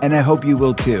 and I hope you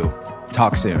will too.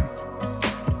 Talk soon.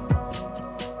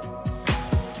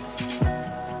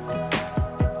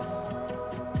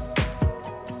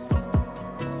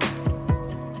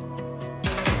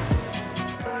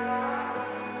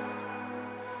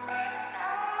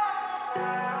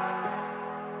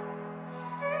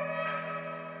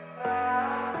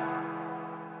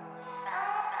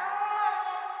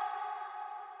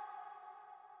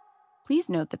 Please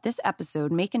note that this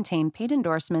episode may contain paid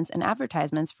endorsements and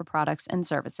advertisements for products and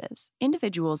services.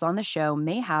 Individuals on the show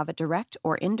may have a direct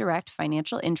or indirect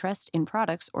financial interest in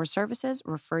products or services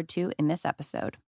referred to in this episode.